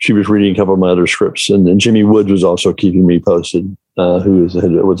she was reading a couple of my other scripts. And Jimmy Woods was also keeping me posted, who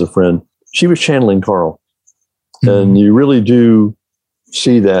was a friend. She was channeling Carl. Mm-hmm. And you really do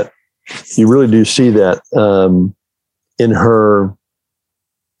see that. You really do see that in her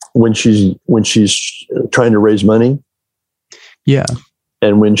when she's trying to raise money. Yeah.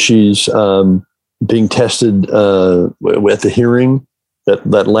 And when she's being tested at the hearing,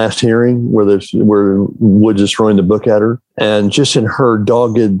 that last hearing where Woods is throwing the book at her, and just in her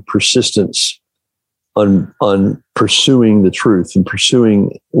dogged persistence on pursuing the truth and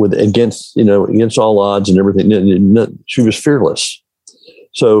pursuing against all odds and everything, she was fearless.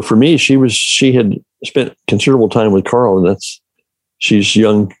 So for me, she had spent considerable time with Carl, and she's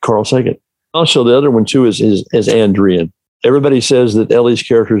young Carl Sagan. Also, the other one too is Ann Druyan. everybody says that Ellie's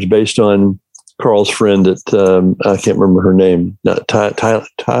character is based on Carl's friend that I can't remember her name, not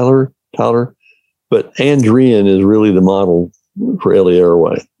Tyler, but Ann Druyan is really the model for Ellie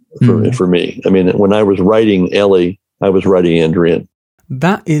Arroway for me. I mean, when I was writing Ellie, I was writing Ann Druyan.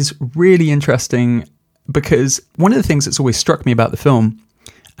 That is really interesting, because one of the things that's always struck me about the film,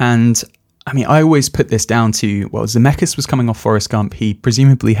 and I mean, I always put this down to, well, Zemeckis was coming off Forrest Gump. He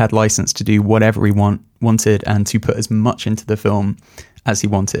presumably had license to do whatever he wanted and to put as much into the film as he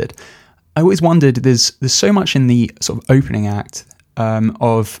wanted. I always wondered, there's so much in the sort of opening act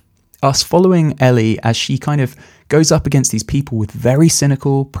of us following Ellie as she kind of goes up against these people with very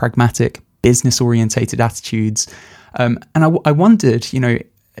cynical, pragmatic, business-orientated attitudes. And I wondered,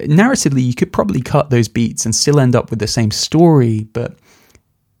 narratively, you could probably cut those beats and still end up with the same story, but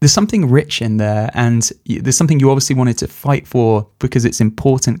there's something rich in there, and there's something you obviously wanted to fight for because it's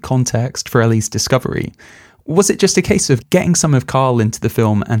important context for Ellie's discovery. Was it just a case of getting some of Carl into the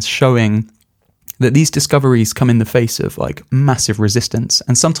film and showing that these discoveries come in the face of like massive resistance,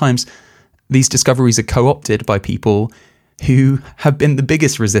 and sometimes these discoveries are co-opted by people who have been the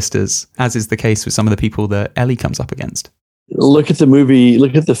biggest resistors, as is the case with some of the people that Ellie comes up against? Look at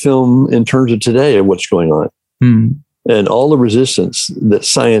the film in terms of today and what's going on. And all the resistance that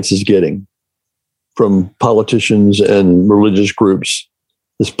science is getting from politicians and religious groups,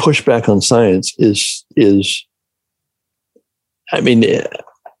 this pushback on science is, I mean,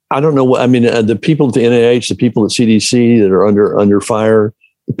 I don't know what, I mean, the people at the NIH, the people at CDC that are under fire,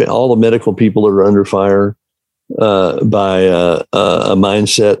 all the medical people that are under fire by a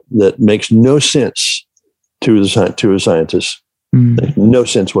mindset that makes no sense to a scientist. Makes no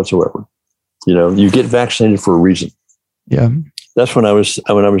sense whatsoever. You get vaccinated for a reason. Yeah. That's when I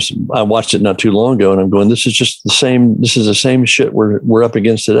watched it not too long ago, and I'm going, this is the same shit we're up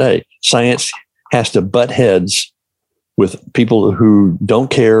against today. Science has to butt heads with people who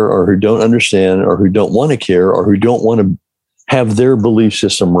don't care or who don't understand or who don't want to care or who don't want to have their belief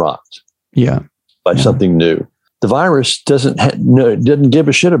system rocked by something new. The virus doesn't give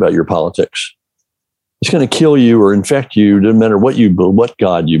a shit about your politics. It's going to kill you or infect you, no matter what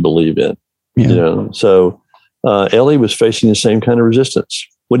God you believe in. So Ellie was facing the same kind of resistance.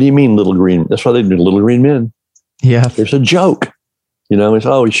 What do you mean, little green? That's why they do Little Green Men. Yeah, there's a joke.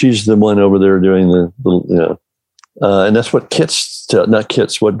 It's she's the one over there doing the little, and that's what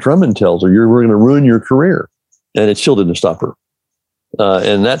what Drummond tells her. We're going to ruin your career, and it still didn't stop her.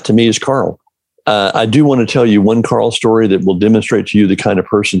 And that to me is Carl. I do want to tell you one Carl story that will demonstrate to you the kind of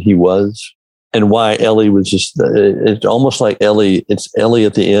person he was. And why Ellie was just, it's almost like Ellie, it's Ellie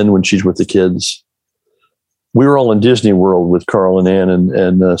at the end when she's with the kids. We were all in Disney World with Carl and Ann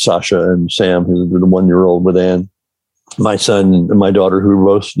and Sasha and Sam, who's the 1-year-old with Ann. My son and my daughter, who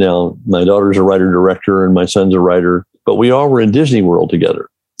both now, my daughter's a writer-director and my son's a writer, but we all were in Disney World together.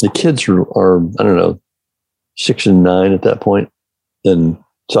 The kids are I don't know, 6 and 9 at that point. And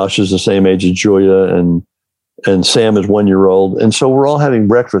Sasha's the same age as Julia and Sam is 1-year-old. And so we're all having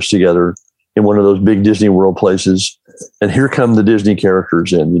breakfast together in one of those big Disney World places. And here come the Disney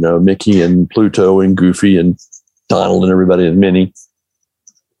characters in, Mickey and Pluto and Goofy and Donald and everybody and Minnie.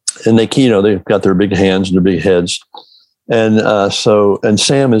 And they've got their big hands and their big heads. And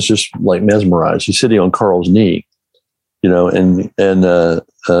Sam is just like mesmerized. He's sitting on Carl's knee, and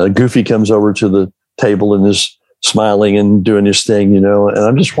Goofy comes over to the table and is smiling and doing his thing, and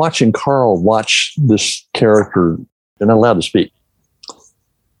I'm just watching Carl watch this character. They're not allowed to speak.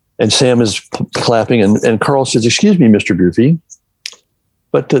 And Sam is clapping, and Carl says, "Excuse me, Mr. Goofy,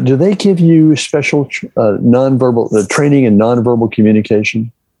 but do they give you special nonverbal training in nonverbal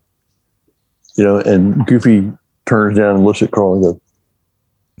communication?" And Goofy turns down and looks at Carl and goes,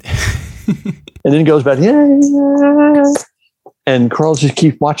 and then goes back, yeah. And Carl just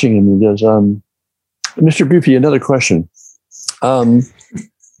keeps watching him. He goes, "Mr. Goofy, another question.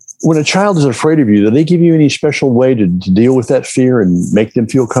 When a child is afraid of you, do they give you any special way to deal with that fear and make them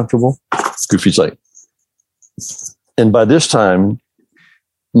feel comfortable?" Goofy's like, and by this time,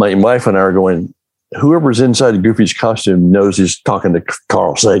 my wife and I are going, whoever's inside Goofy's costume knows he's talking to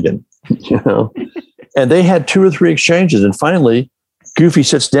Carl Sagan, And they had 2 or 3 exchanges. And finally, Goofy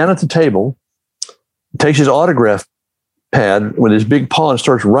sits down at the table, takes his autograph pad with his big paw and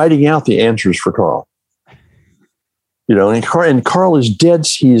starts writing out the answers for Carl. And Carl is dead.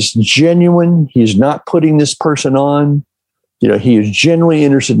 He is genuine. He's not putting this person on. He is genuinely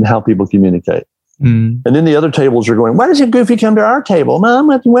interested in how people communicate. And then the other tables are going, why doesn't Goofy come to our table? Mom,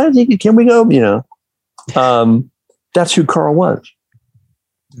 where does he, can we go? That's who Carl was.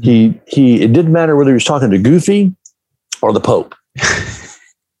 It didn't matter whether he was talking to Goofy or the Pope.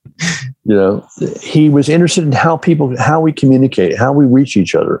 he was interested in how we communicate, how we reach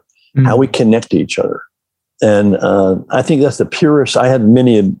each other, how we connect to each other. And I think that's the purest. I had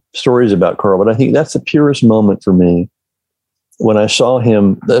many stories about Carl, but I think that's the purest moment for me when I saw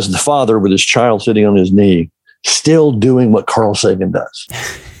him as the father with his child sitting on his knee, still doing what Carl Sagan does.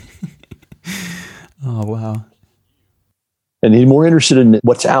 Oh, wow. And he's more interested in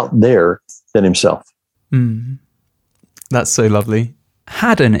what's out there than himself. That's so lovely.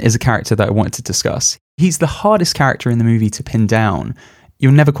 Haddon is a character that I wanted to discuss. He's the hardest character in the movie to pin down.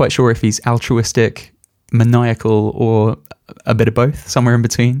 You're never quite sure if he's altruistic, maniacal, or a bit of both, somewhere in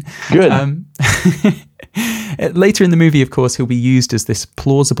between. Good. Later in the movie, of course, he'll be used as this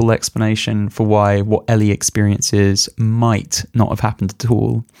plausible explanation for why what Ellie experiences might not have happened at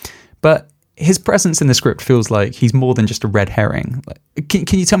all. But his presence in the script feels like he's more than just a red herring.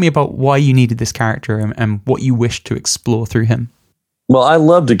 Can you tell me about why you needed this character and what you wished to explore through him? Well, I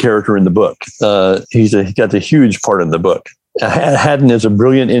loved the character in the book. He got a huge part in the book. Haddon is a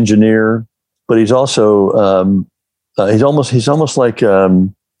brilliant engineer, but he's also he's almost like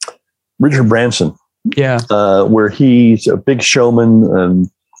Richard Branson. Yeah, where he's a big showman, and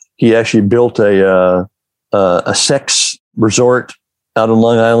he actually built a sex resort out on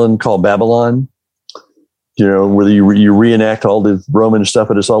Long Island called Babylon. Where you reenact all the Roman stuff,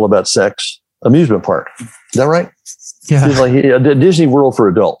 but it's all about sex. Amusement park. Is that right? Yeah, he's like a Disney World for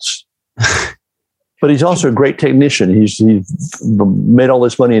adults. But he's also a great technician. He's made all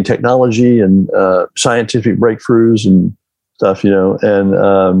this money in technology and scientific breakthroughs and stuff.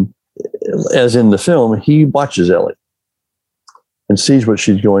 And as in the film, he watches Ellie and sees what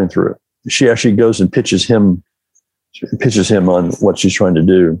she's going through. She actually goes and pitches him on what she's trying to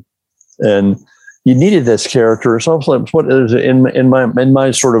do. And you needed this character. It's almost like what is in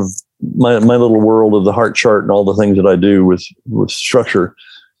my sort of my little world of the heart chart and all the things that I do with structure.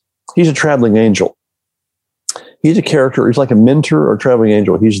 He's a traveling angel. He's a character. He's like a mentor or traveling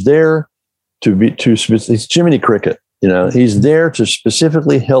angel. He's there he's Jiminy Cricket. He's there to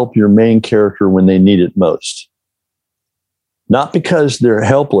specifically help your main character when they need it most. Not because they're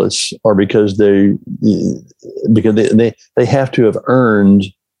helpless or because they have to have earned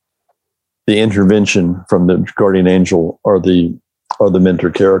the intervention from the guardian angel or the mentor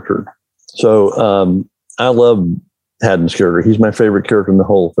character. So I love Haddon's character. He's my favorite character in the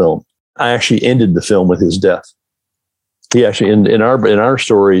whole film. I actually ended the film with his death. He actually in our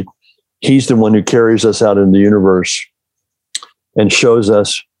story, he's the one who carries us out in the universe and shows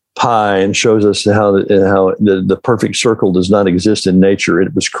us pi and shows us how the perfect circle does not exist in nature.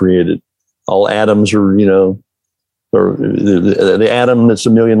 It was created. All atoms are, or the atom that's a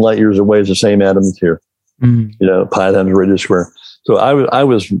million light years away is the same atom that's here. Pi times radius square. So I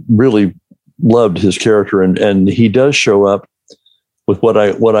was really loved his character, and he does show up with what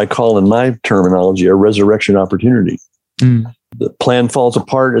I call in my terminology a resurrection opportunity. The plan falls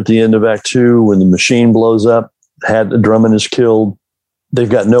apart at the end of Act 2 when the machine blows up. Drummond is killed. They've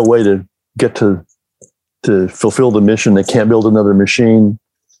got no way to get to fulfill the mission. They can't build another machine.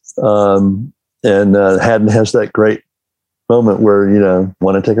 And Haddon has that great moment where,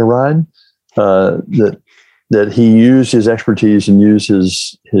 want to take a ride? That he used his expertise and used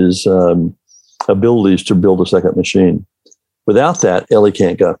his abilities to build a second machine. Without that, Ellie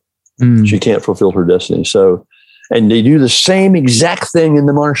can't go. She can't fulfill her destiny. So, and they do the same exact thing in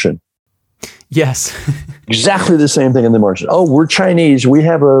The Martian. Yes. Exactly the same thing in The Martian. Oh, we're Chinese. We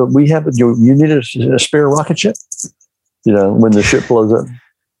have you need a spare rocket ship, when the ship blows up.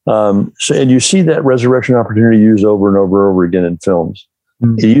 And you see that resurrection opportunity used over and over and over again in films.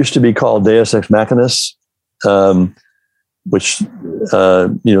 It used to be called Deus Ex Machinas, which,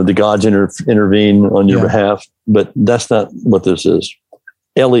 the gods intervene on your behalf, but that's not what this is.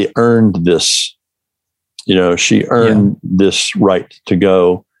 Ellie earned this, she earned this right to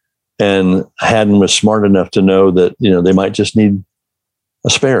go. And Haddon was smart enough to know that, they might just need a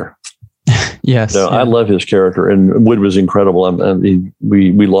spare. Yes. I love his character, and Wood was incredible.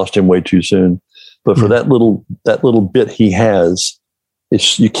 We lost him way too soon, but for that little bit he has,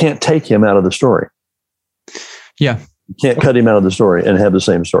 you can't take him out of the story. Yeah. You can't cut him out of the story and have the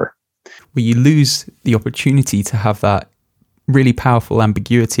same story. Well, you lose the opportunity to have that really powerful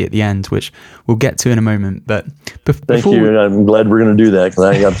ambiguity at the end, which we'll get to in a moment. But thank you, and I'm glad we're going to do that because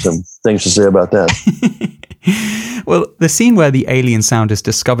I got some things to say about that. Well, the scene where the alien sound is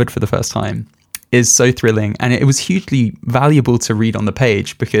discovered for the first time is so thrilling, and it was hugely valuable to read on the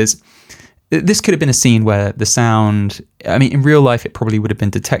page because this could have been a scene where the sound, in real life, it probably would have been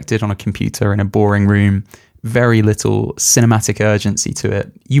detected on a computer in a boring room, very little cinematic urgency to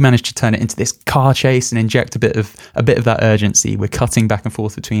it. You managed to turn it into this car chase and inject a bit of that urgency. We're cutting back and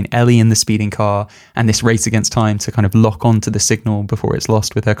forth between Ellie and the speeding car and this race against time to kind of lock onto the signal before it's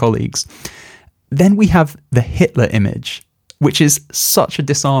lost with her colleagues. Then we have the Hitler image, which is such a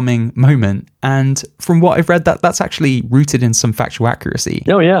disarming moment. And from what I've read, that's actually rooted in some factual accuracy.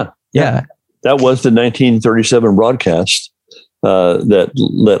 Oh, yeah. Yeah. That was the 1937 broadcast that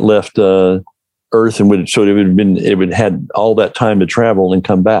left Earth, and it would had all that time to travel and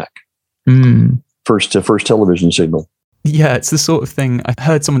come back. First television signal. Yeah, it's the sort of thing, I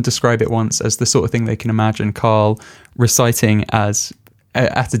heard someone describe it once as the sort of thing they can imagine Carl reciting as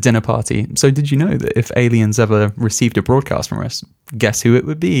at a dinner party. So did you know that if aliens ever received a broadcast from us, guess who it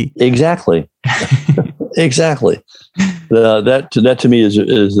would be? Exactly. Exactly. That to me is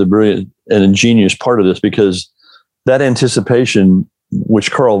the brilliant and ingenious part of this, because that anticipation,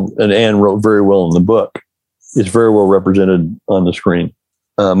 which Carl and Anne wrote very well in the book, is very well represented on the screen.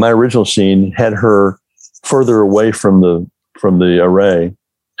 My original scene had her further away from the array,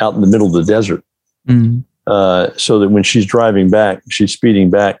 out in the middle of the desert, so that when she's driving back, she's speeding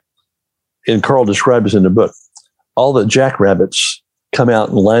back. And Carl describes in the book, all the jackrabbits come out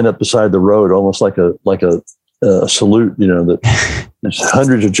and line up beside the road, almost like a salute. That there's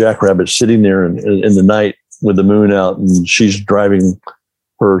hundreds of jackrabbits sitting there in the night with the moon out, and she's driving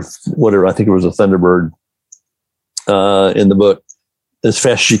her, whatever, I think it was a Thunderbird in the book, as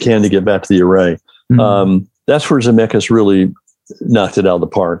fast as she can to get back to the array. That's where Zemeckis really knocked it out of the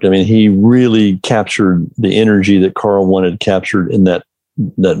park. I mean, he really captured the energy that Carl wanted captured in that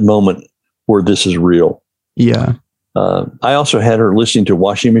moment where this is real. Yeah. I also had her listening to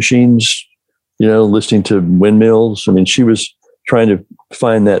washing machines, listening to windmills. I mean, she was trying to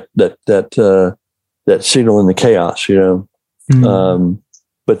find that signal in the chaos,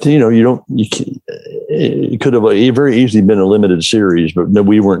 but it could have very easily been a limited series, but no,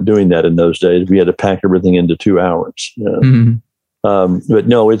 we weren't doing that in those days. We had to pack everything into 2 hours. But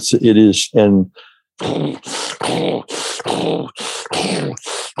no, it is. And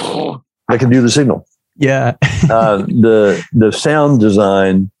I can do the signal. Yeah. The sound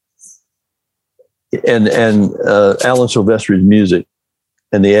design and Alan Silvestri's music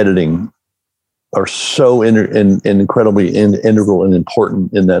and the editing are so incredibly integral and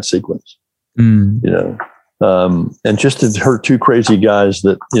important in that sequence. And just her two crazy guys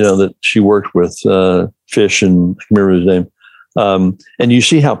that she worked with, Fish and I can't remember his name. And you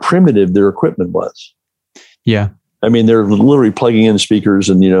see how primitive their equipment was. Yeah. I mean, they're literally plugging in speakers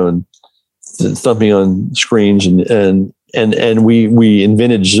and thumping on screens and we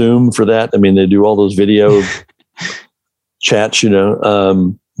invented Zoom for that. I mean, they do all those video chats,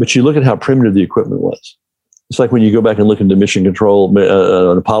 but you look at how primitive the equipment was. It's like when you go back and look into Mission Control,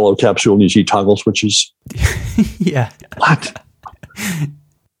 an Apollo capsule, and you see toggle switches. Yeah. What?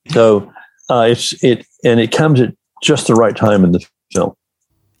 So it comes at just the right time in the film.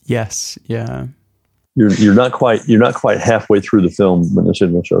 Yes. Yeah. You're not quite halfway through the film when the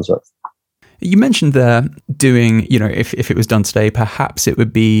signal shows up. You mentioned there doing, if it was done today, perhaps it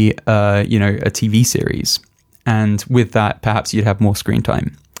would be, a TV series. And with that, perhaps you'd have more screen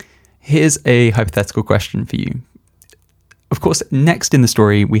time. Here's a hypothetical question for you. Of course, next in the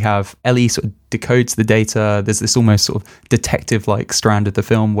story, we have Ellie sort of decodes the data. There's this almost sort of detective-like strand of the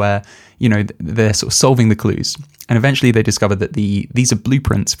film where, they're sort of solving the clues. And eventually they discover that these are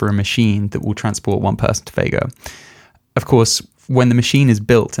blueprints for a machine that will transport one person to Vega. Of course, when the machine is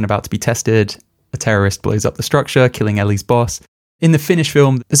built and about to be tested, a terrorist blows up the structure, killing Ellie's boss. In the finished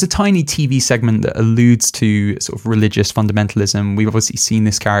film, there's a tiny TV segment that alludes to sort of religious fundamentalism. We've obviously seen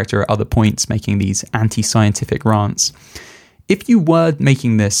this character at other points making these anti-scientific rants. If you were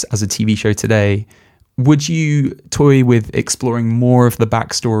making this as a TV show today, would you toy with exploring more of the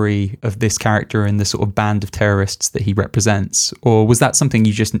backstory of this character and the sort of band of terrorists that he represents? Or was that something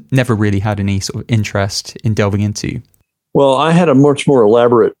you just never really had any sort of interest in delving into? Well, I had a much more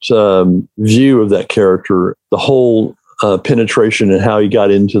elaborate view of that character. The whole penetration and how he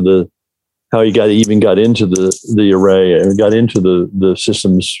got into the array and got into the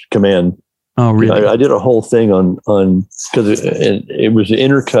systems command. Oh, really? I did a whole thing on because it was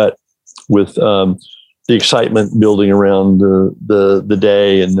intercut with the excitement building around the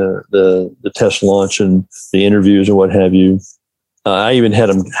day and the test launch and the interviews and what have you. I even had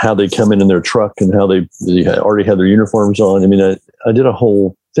them how they come in their truck and how they already had their uniforms on. I mean, I did a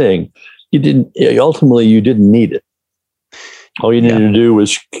whole thing. You didn't need it. All you needed to do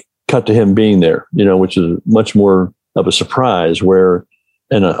was cut to him being there, which is much more of a surprise like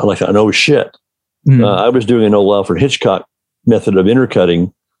an oh shit. I was doing an old Alfred Hitchcock method of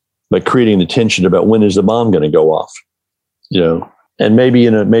intercutting by creating the tension about when is the bomb going to go off, and maybe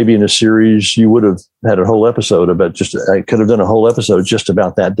in a series, you would have had a whole episode about I could have done a whole episode just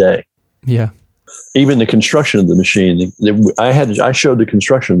about that day. Yeah. Even the construction of the machine, I showed the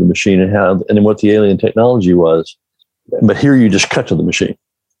construction of the machine and what the alien technology was, but here you just cut to the machine.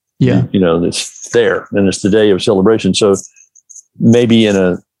 Yeah. It's there and it's the day of celebration. So maybe in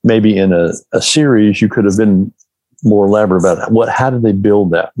a series, you could have been more elaborate about how did they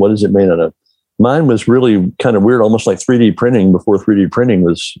build that? What is it made out of? Mine was really kind of weird, almost like 3D printing before 3D printing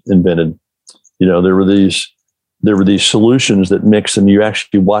was invented. There were these solutions that mix, and you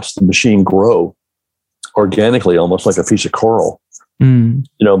actually watch the machine grow organically, almost like a piece of coral,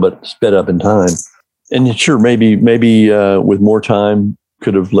 but sped up in time. And sure, maybe with more time,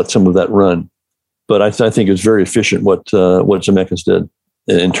 could have let some of that run. But I think it was very efficient what Zemeckis did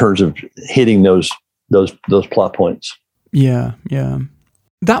in terms of hitting those plot points. Yeah, yeah.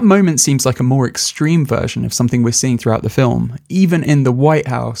 That moment seems like a more extreme version of something we're seeing throughout the film. Even in the White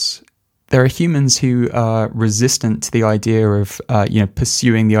House, there are humans who are resistant to the idea of,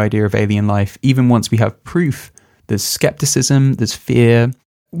 pursuing the idea of alien life. Even once we have proof, there's skepticism, there's fear.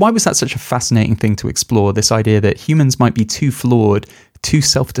 Why was that such a fascinating thing to explore, this idea that humans might be too flawed, too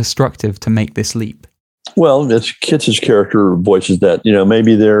self-destructive to make this leap? Well, it's Kitz's character voices that.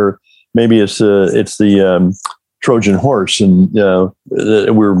 Maybe it's the Trojan horse, and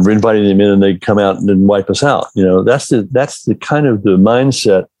we're inviting them in, and they come out and then wipe us out. That's the kind of the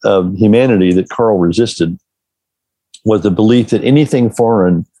mindset of humanity that Carl resisted, was the belief that anything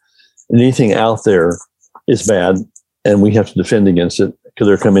foreign, anything out there, is bad, and we have to defend against it because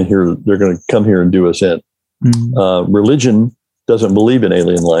they're going to come here and do us in. Mm-hmm. Religion doesn't believe in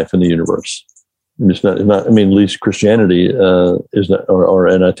alien life in the universe. It's not. At least Christianity is not,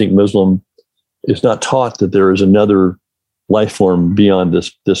 and I think Muslim is not taught that there is another life form beyond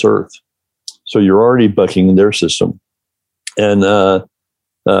this earth. So you're already bucking their system. And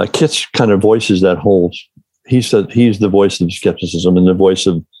Kitz kind of voices that whole. He's the voice of skepticism and the voice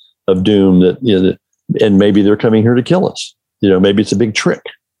of doom. That and maybe they're coming here to kill us. Maybe it's a big trick.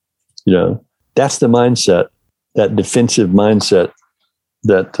 That's the mindset, that defensive mindset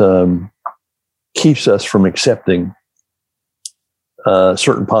that keeps us from accepting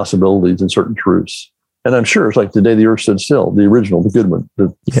certain possibilities and certain truths. And I'm sure it's like The Day the Earth Stood Still, the original, the good one,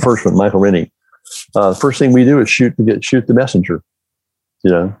 the first one, Michael Rennie. The first thing we do is shoot the messenger.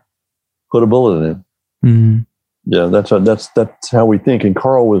 Put a bullet in him. Mm-hmm. Yeah, that's how we think. And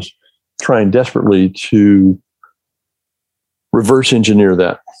Carl was trying desperately to reverse engineer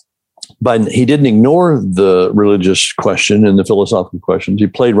that. But he didn't ignore the religious question and the philosophical questions. He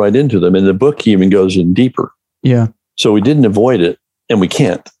played right into them. In the book, he even goes in deeper. Yeah. So we didn't avoid it, and we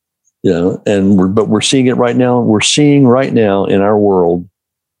can't. But we're seeing it right now. We're seeing right now in our world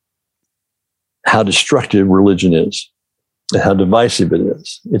how destructive religion is and how divisive it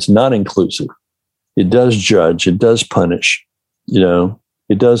is. It's not inclusive. It does judge. It does punish.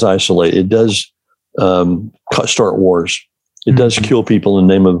 It does isolate. It does start wars. It does kill people in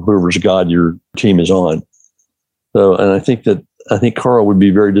the name of whoever's God your team is on. So, and I think Carl would be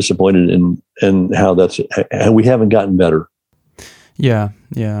very disappointed in how we haven't gotten better. Yeah,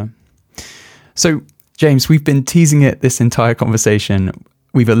 yeah. So, James, we've been teasing it this entire conversation.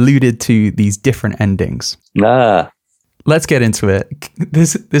 We've alluded to these different endings. Let's get into it.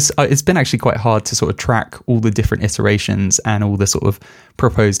 It's been actually quite hard to sort of track all the different iterations and all the sort of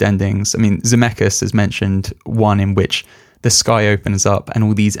proposed endings. Zemeckis has mentioned one in which the sky opens up and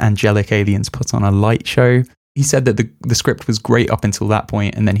all these angelic aliens put on a light show. He said that the script was great up until that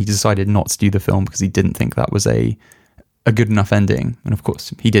point, and then he decided not to do the film because he didn't think that was a good enough ending. And of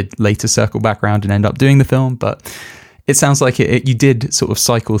course, he did later circle back around and end up doing the film, but it sounds like you did sort of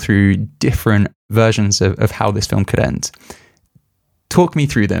cycle through different versions of how this film could end. Talk me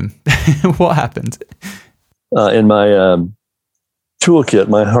through them. What happened? In my toolkit,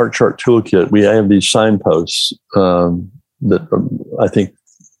 my heart chart toolkit, I have these signposts that I think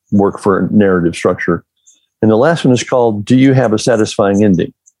work for narrative structure. And the last one is called, Do You Have a Satisfying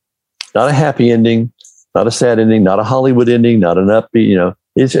Ending? Not a happy ending, not a sad ending, not a Hollywood ending, not an upbeat,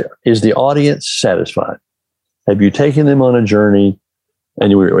 is the audience satisfied? Have you taken them on a journey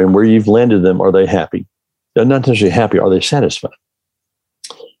and where you've landed them, are they happy? They're not necessarily happy, are they satisfied?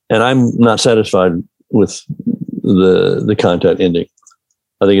 And I'm not satisfied with the content ending.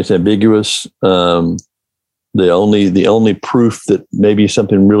 I think it's ambiguous. The only proof that maybe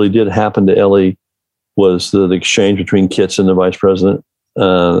something really did happen to Ellie was the exchange between Kitz and the vice president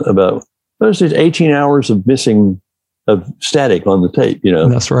about there's these 18 hours of missing of static on the tape.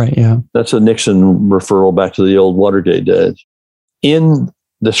 That's right. Yeah, that's a Nixon referral back to the old Watergate days. In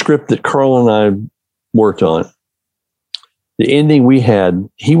the script that Carl and I worked on, the ending we had,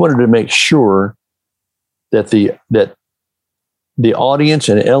 he wanted to make sure that the audience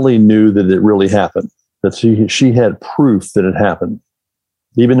and Ellie knew that it really happened, that she had proof that it happened,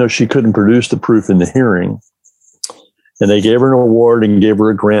 even though she couldn't produce the proof in the hearing. And they gave her an award and gave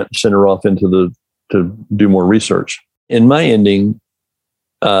her a grant and sent her off to do more research. In my ending,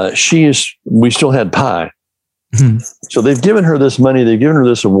 we still had Pi. Mm-hmm. So they've given her this money, they've given her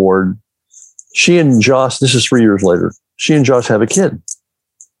this award. She and Joss, this is 3 years later, she and Joss have a kid,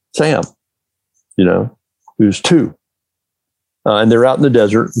 Sam, who's 2. And they're out in the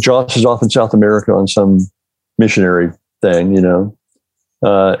desert. Joss is off in South America on some missionary thing,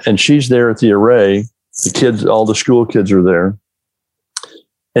 and she's there at the array. The kids, all the school kids are there.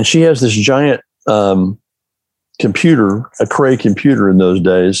 And she has this giant computer, a Cray computer in those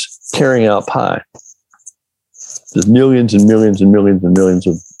days, carrying out Pi. There's millions and millions and millions and millions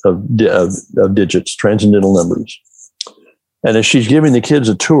of digits, transcendental numbers. And as she's giving the kids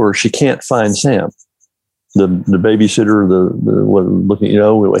a tour, she can't find Sam, the babysitter,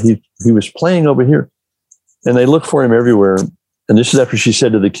 he was playing over here. And they look for him everywhere. And this is after she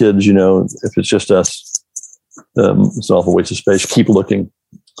said to the kids, if it's just us, it's an awful waste of space. Keep looking.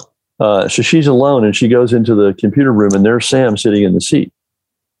 So she's alone, and she goes into the computer room, and there's Sam sitting in the seat.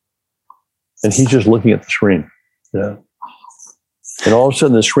 And he's just looking at the screen. Yeah. And all of a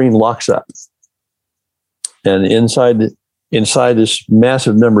sudden the screen locks up. And inside this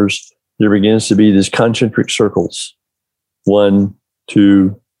massive numbers, there begins to be these concentric circles. 1,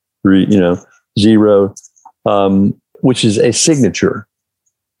 2, 3, 0, which is a signature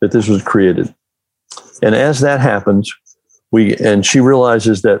that this was created. And as that happens, she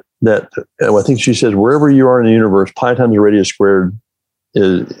realizes that I think she says, wherever you are in the universe, pi times the radius squared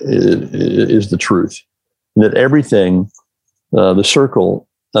is the truth. And that everything, the circle,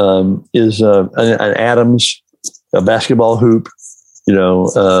 is an atoms, a basketball hoop,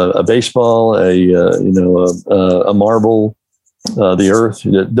 a baseball, a marble, the earth.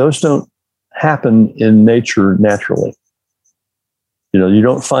 Those don't happen in nature naturally. You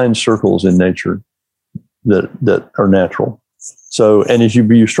don't find circles in nature that are natural. So, and as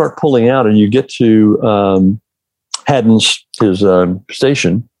you start pulling out and you get to Haddon's, his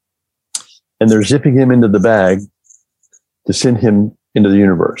station, and they're zipping him into the bag to send him into the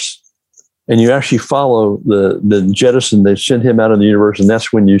universe. And you actually follow the jettison, they send him out in the universe, and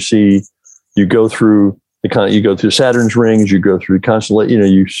that's when you go through Saturn's rings, you go through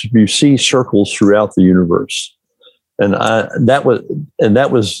constellation, you see circles throughout the universe. And that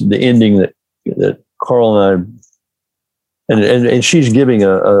was the ending that Carl and I, and she's giving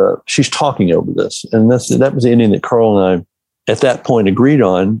she's talking over this, and that was the ending that Carl and I at that point agreed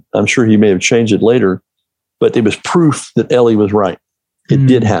on. I'm sure he may have changed it later, but it was proof that Ellie was right. It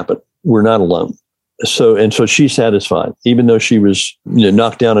did happen. We're not alone. So she's satisfied, even though she was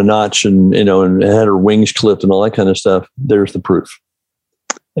knocked down a notch and and had her wings clipped and all that kind of stuff. There's the proof.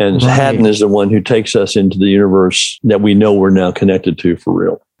 And right. Haddon is the one who takes us into the universe that we know we're now connected to for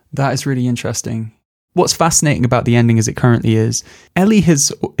real. That is really interesting. What's fascinating about the ending as it currently is, Ellie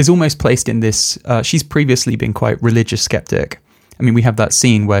is almost placed in this, she's previously been quite religious skeptic. I mean, we have that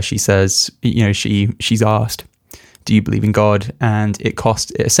scene where she says, she's asked, do you believe in God? And it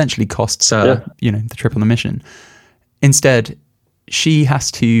essentially costs her, the trip on the mission. Instead, she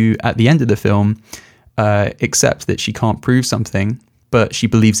has to, at the end of the film, accept that she can't prove something, but she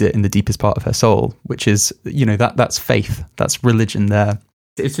believes it in the deepest part of her soul, which is, that's faith, that's religion there.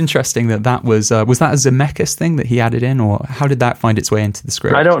 It's interesting that was that a Zemeckis thing that he added in, or how did that find its way into the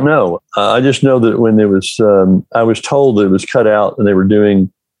script? I don't know. I just know that when it was, I was told that it was cut out and they were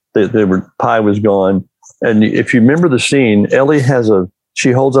doing, Pi was gone. And if you remember the scene, Ellie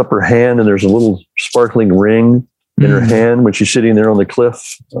she holds up her hand and there's a little sparkling ring in her hand when she's sitting there on the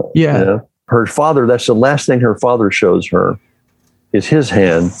cliff. Her father, that's the last thing her father shows her, is his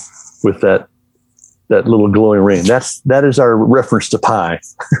hand with that little glowing ring. That is our reference to Pi.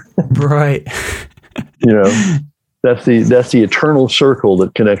 Right. That's the eternal circle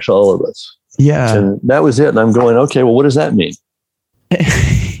that connects all of us. Yeah. And that was it. And I'm going, okay, well, what does that mean?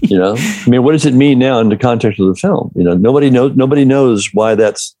 What does it mean now in the context of the film? Nobody knows why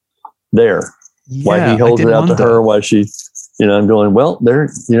that's there. Yeah, why he holds it out to her, why she, I'm going, well, there,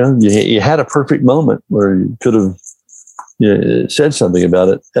 you had a perfect moment where you could have said something about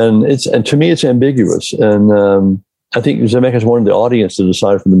it. And to me, it's ambiguous. And I think Zemeckis wanted the audience to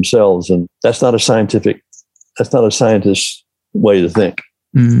decide for themselves. And that's not a scientist's way to think.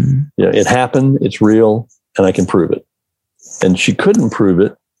 Mm. It happened, it's real, and I can prove it. And she couldn't prove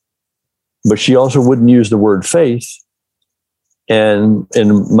it, but she also wouldn't use the word faith. And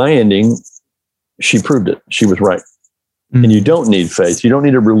in my ending, she proved it. She was right. Mm. And you don't need faith. You don't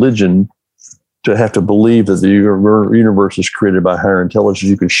need a religion to have to believe that the universe is created by higher intelligence.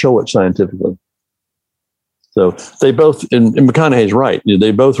 You can show it scientifically. So they both, and McConaughey's right.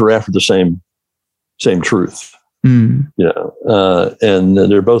 They both are after the same truth. Mm. And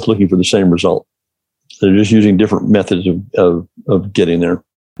they're both looking for the same result. They're just using different methods of getting there.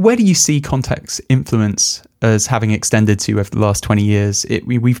 Where do you see Contact's influence as having extended to over the last 20 years?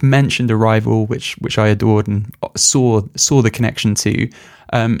 We've mentioned Arrival, which I adored and saw the connection to.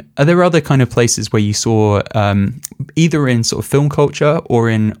 Are there other kind of places where you saw, either in sort of film culture or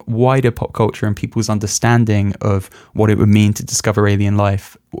in wider pop culture and people's understanding of what it would mean to discover alien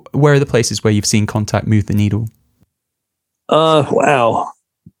life? Where are the places where you've seen Contact move the needle? Wow.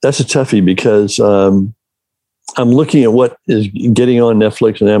 That's a toughie because I'm looking at what is getting on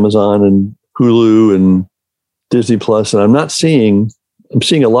Netflix and Amazon and Hulu and Disney Plus, and I'm seeing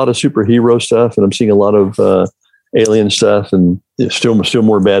a lot of superhero stuff, and I'm seeing a lot of alien stuff, and still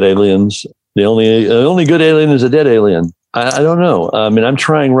more bad aliens. The only good alien is a dead alien. I don't know. I mean, I'm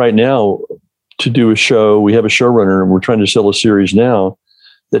trying right now to do a show. We have a showrunner, and we're trying to sell a series now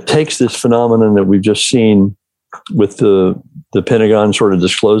that takes this phenomenon that we've just seen with the Pentagon sort of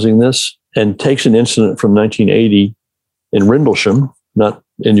disclosing this, and takes an incident from 1980 in Rendlesham, not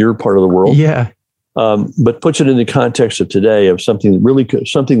in your part of the world. Yeah. But puts it in the context of today, of something that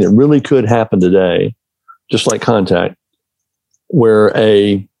really could happen today, just like Contact, where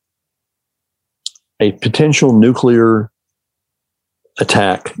a potential nuclear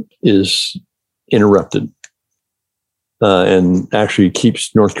attack is interrupted and actually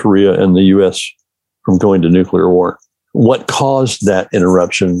keeps North Korea and the U.S. from going to nuclear war. What caused that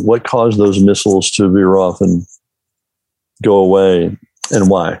interruption? What caused those missiles to veer off and go away, and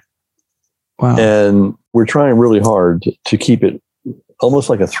why? Wow. And we're trying really hard to keep it almost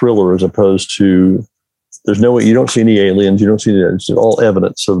like a thriller, as opposed to, there's no way, you don't see any aliens, you don't see that. It's all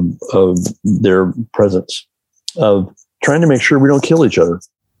evidence of their presence, of trying to make sure we don't kill each other.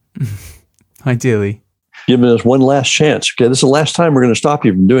 Ideally. Giving us one last chance. Okay, this is the last time we're going to stop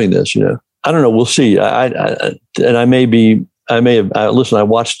you from doing this, I don't know. We'll see. I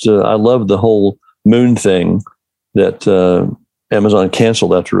watched, I love the whole moon thing that Amazon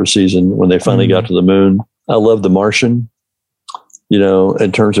canceled after a season when they finally got to the moon. I love The Martian,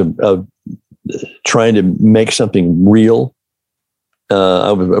 in terms of trying to make something real.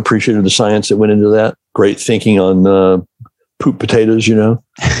 I appreciated the science that went into that. Great thinking on poop potatoes,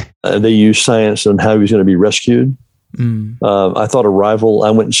 They used science on how he was going to be rescued. I thought Arrival, I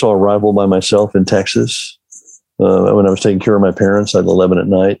went and saw Arrival by myself in Texas when I was taking care of my parents at 11 at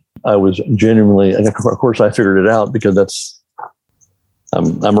night. I was genuinely, of course I figured it out because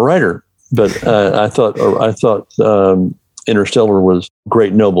I'm a writer, but I thought Interstellar was a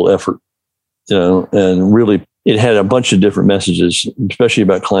great, noble effort, and really it had a bunch of different messages, especially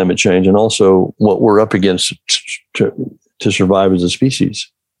about climate change and also what we're up against to survive as a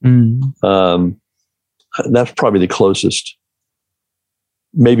species. That's probably the closest,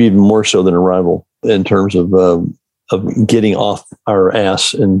 maybe even more so than Arrival, in terms of getting off our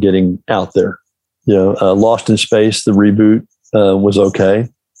ass and getting out there. Lost in Space, the reboot, was okay.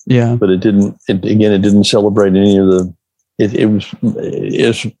 Yeah, but it didn't celebrate any of the.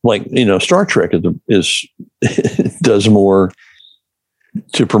 It's like Star Trek does more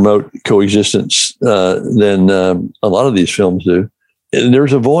to promote coexistence than a lot of these films do.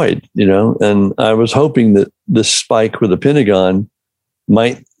 There's a void, and I was hoping that this spike with the Pentagon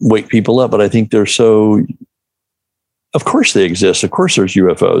might wake people up, but I think they're so, of course they exist. Of course there's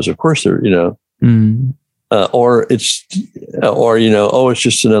UFOs. Of course they're, or it's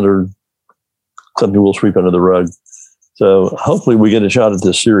just another, something we'll sweep under the rug. So hopefully we get a shot at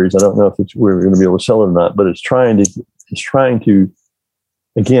this series. I don't know if we're going to be able to sell it or not, but it's trying to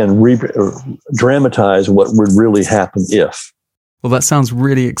again, dramatize what would really happen if. Well, that sounds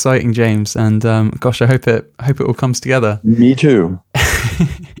really exciting, James. And gosh, I hope it all comes together. Me too.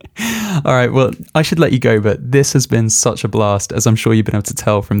 All right. Well, I should let you go, but this has been such a blast, as I'm sure you've been able to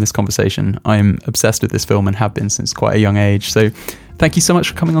tell from this conversation. I'm obsessed with this film and have been since quite a young age. So thank you so much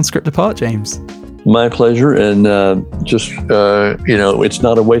for coming on Script Apart, James. My pleasure. And it's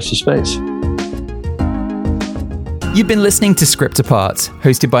not a waste of space. You've been listening to Script Apart,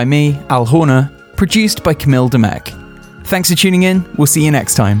 hosted by me, Al Horner, produced by Camille Demek. Thanks for tuning in. We'll see you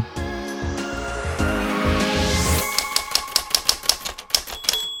next time.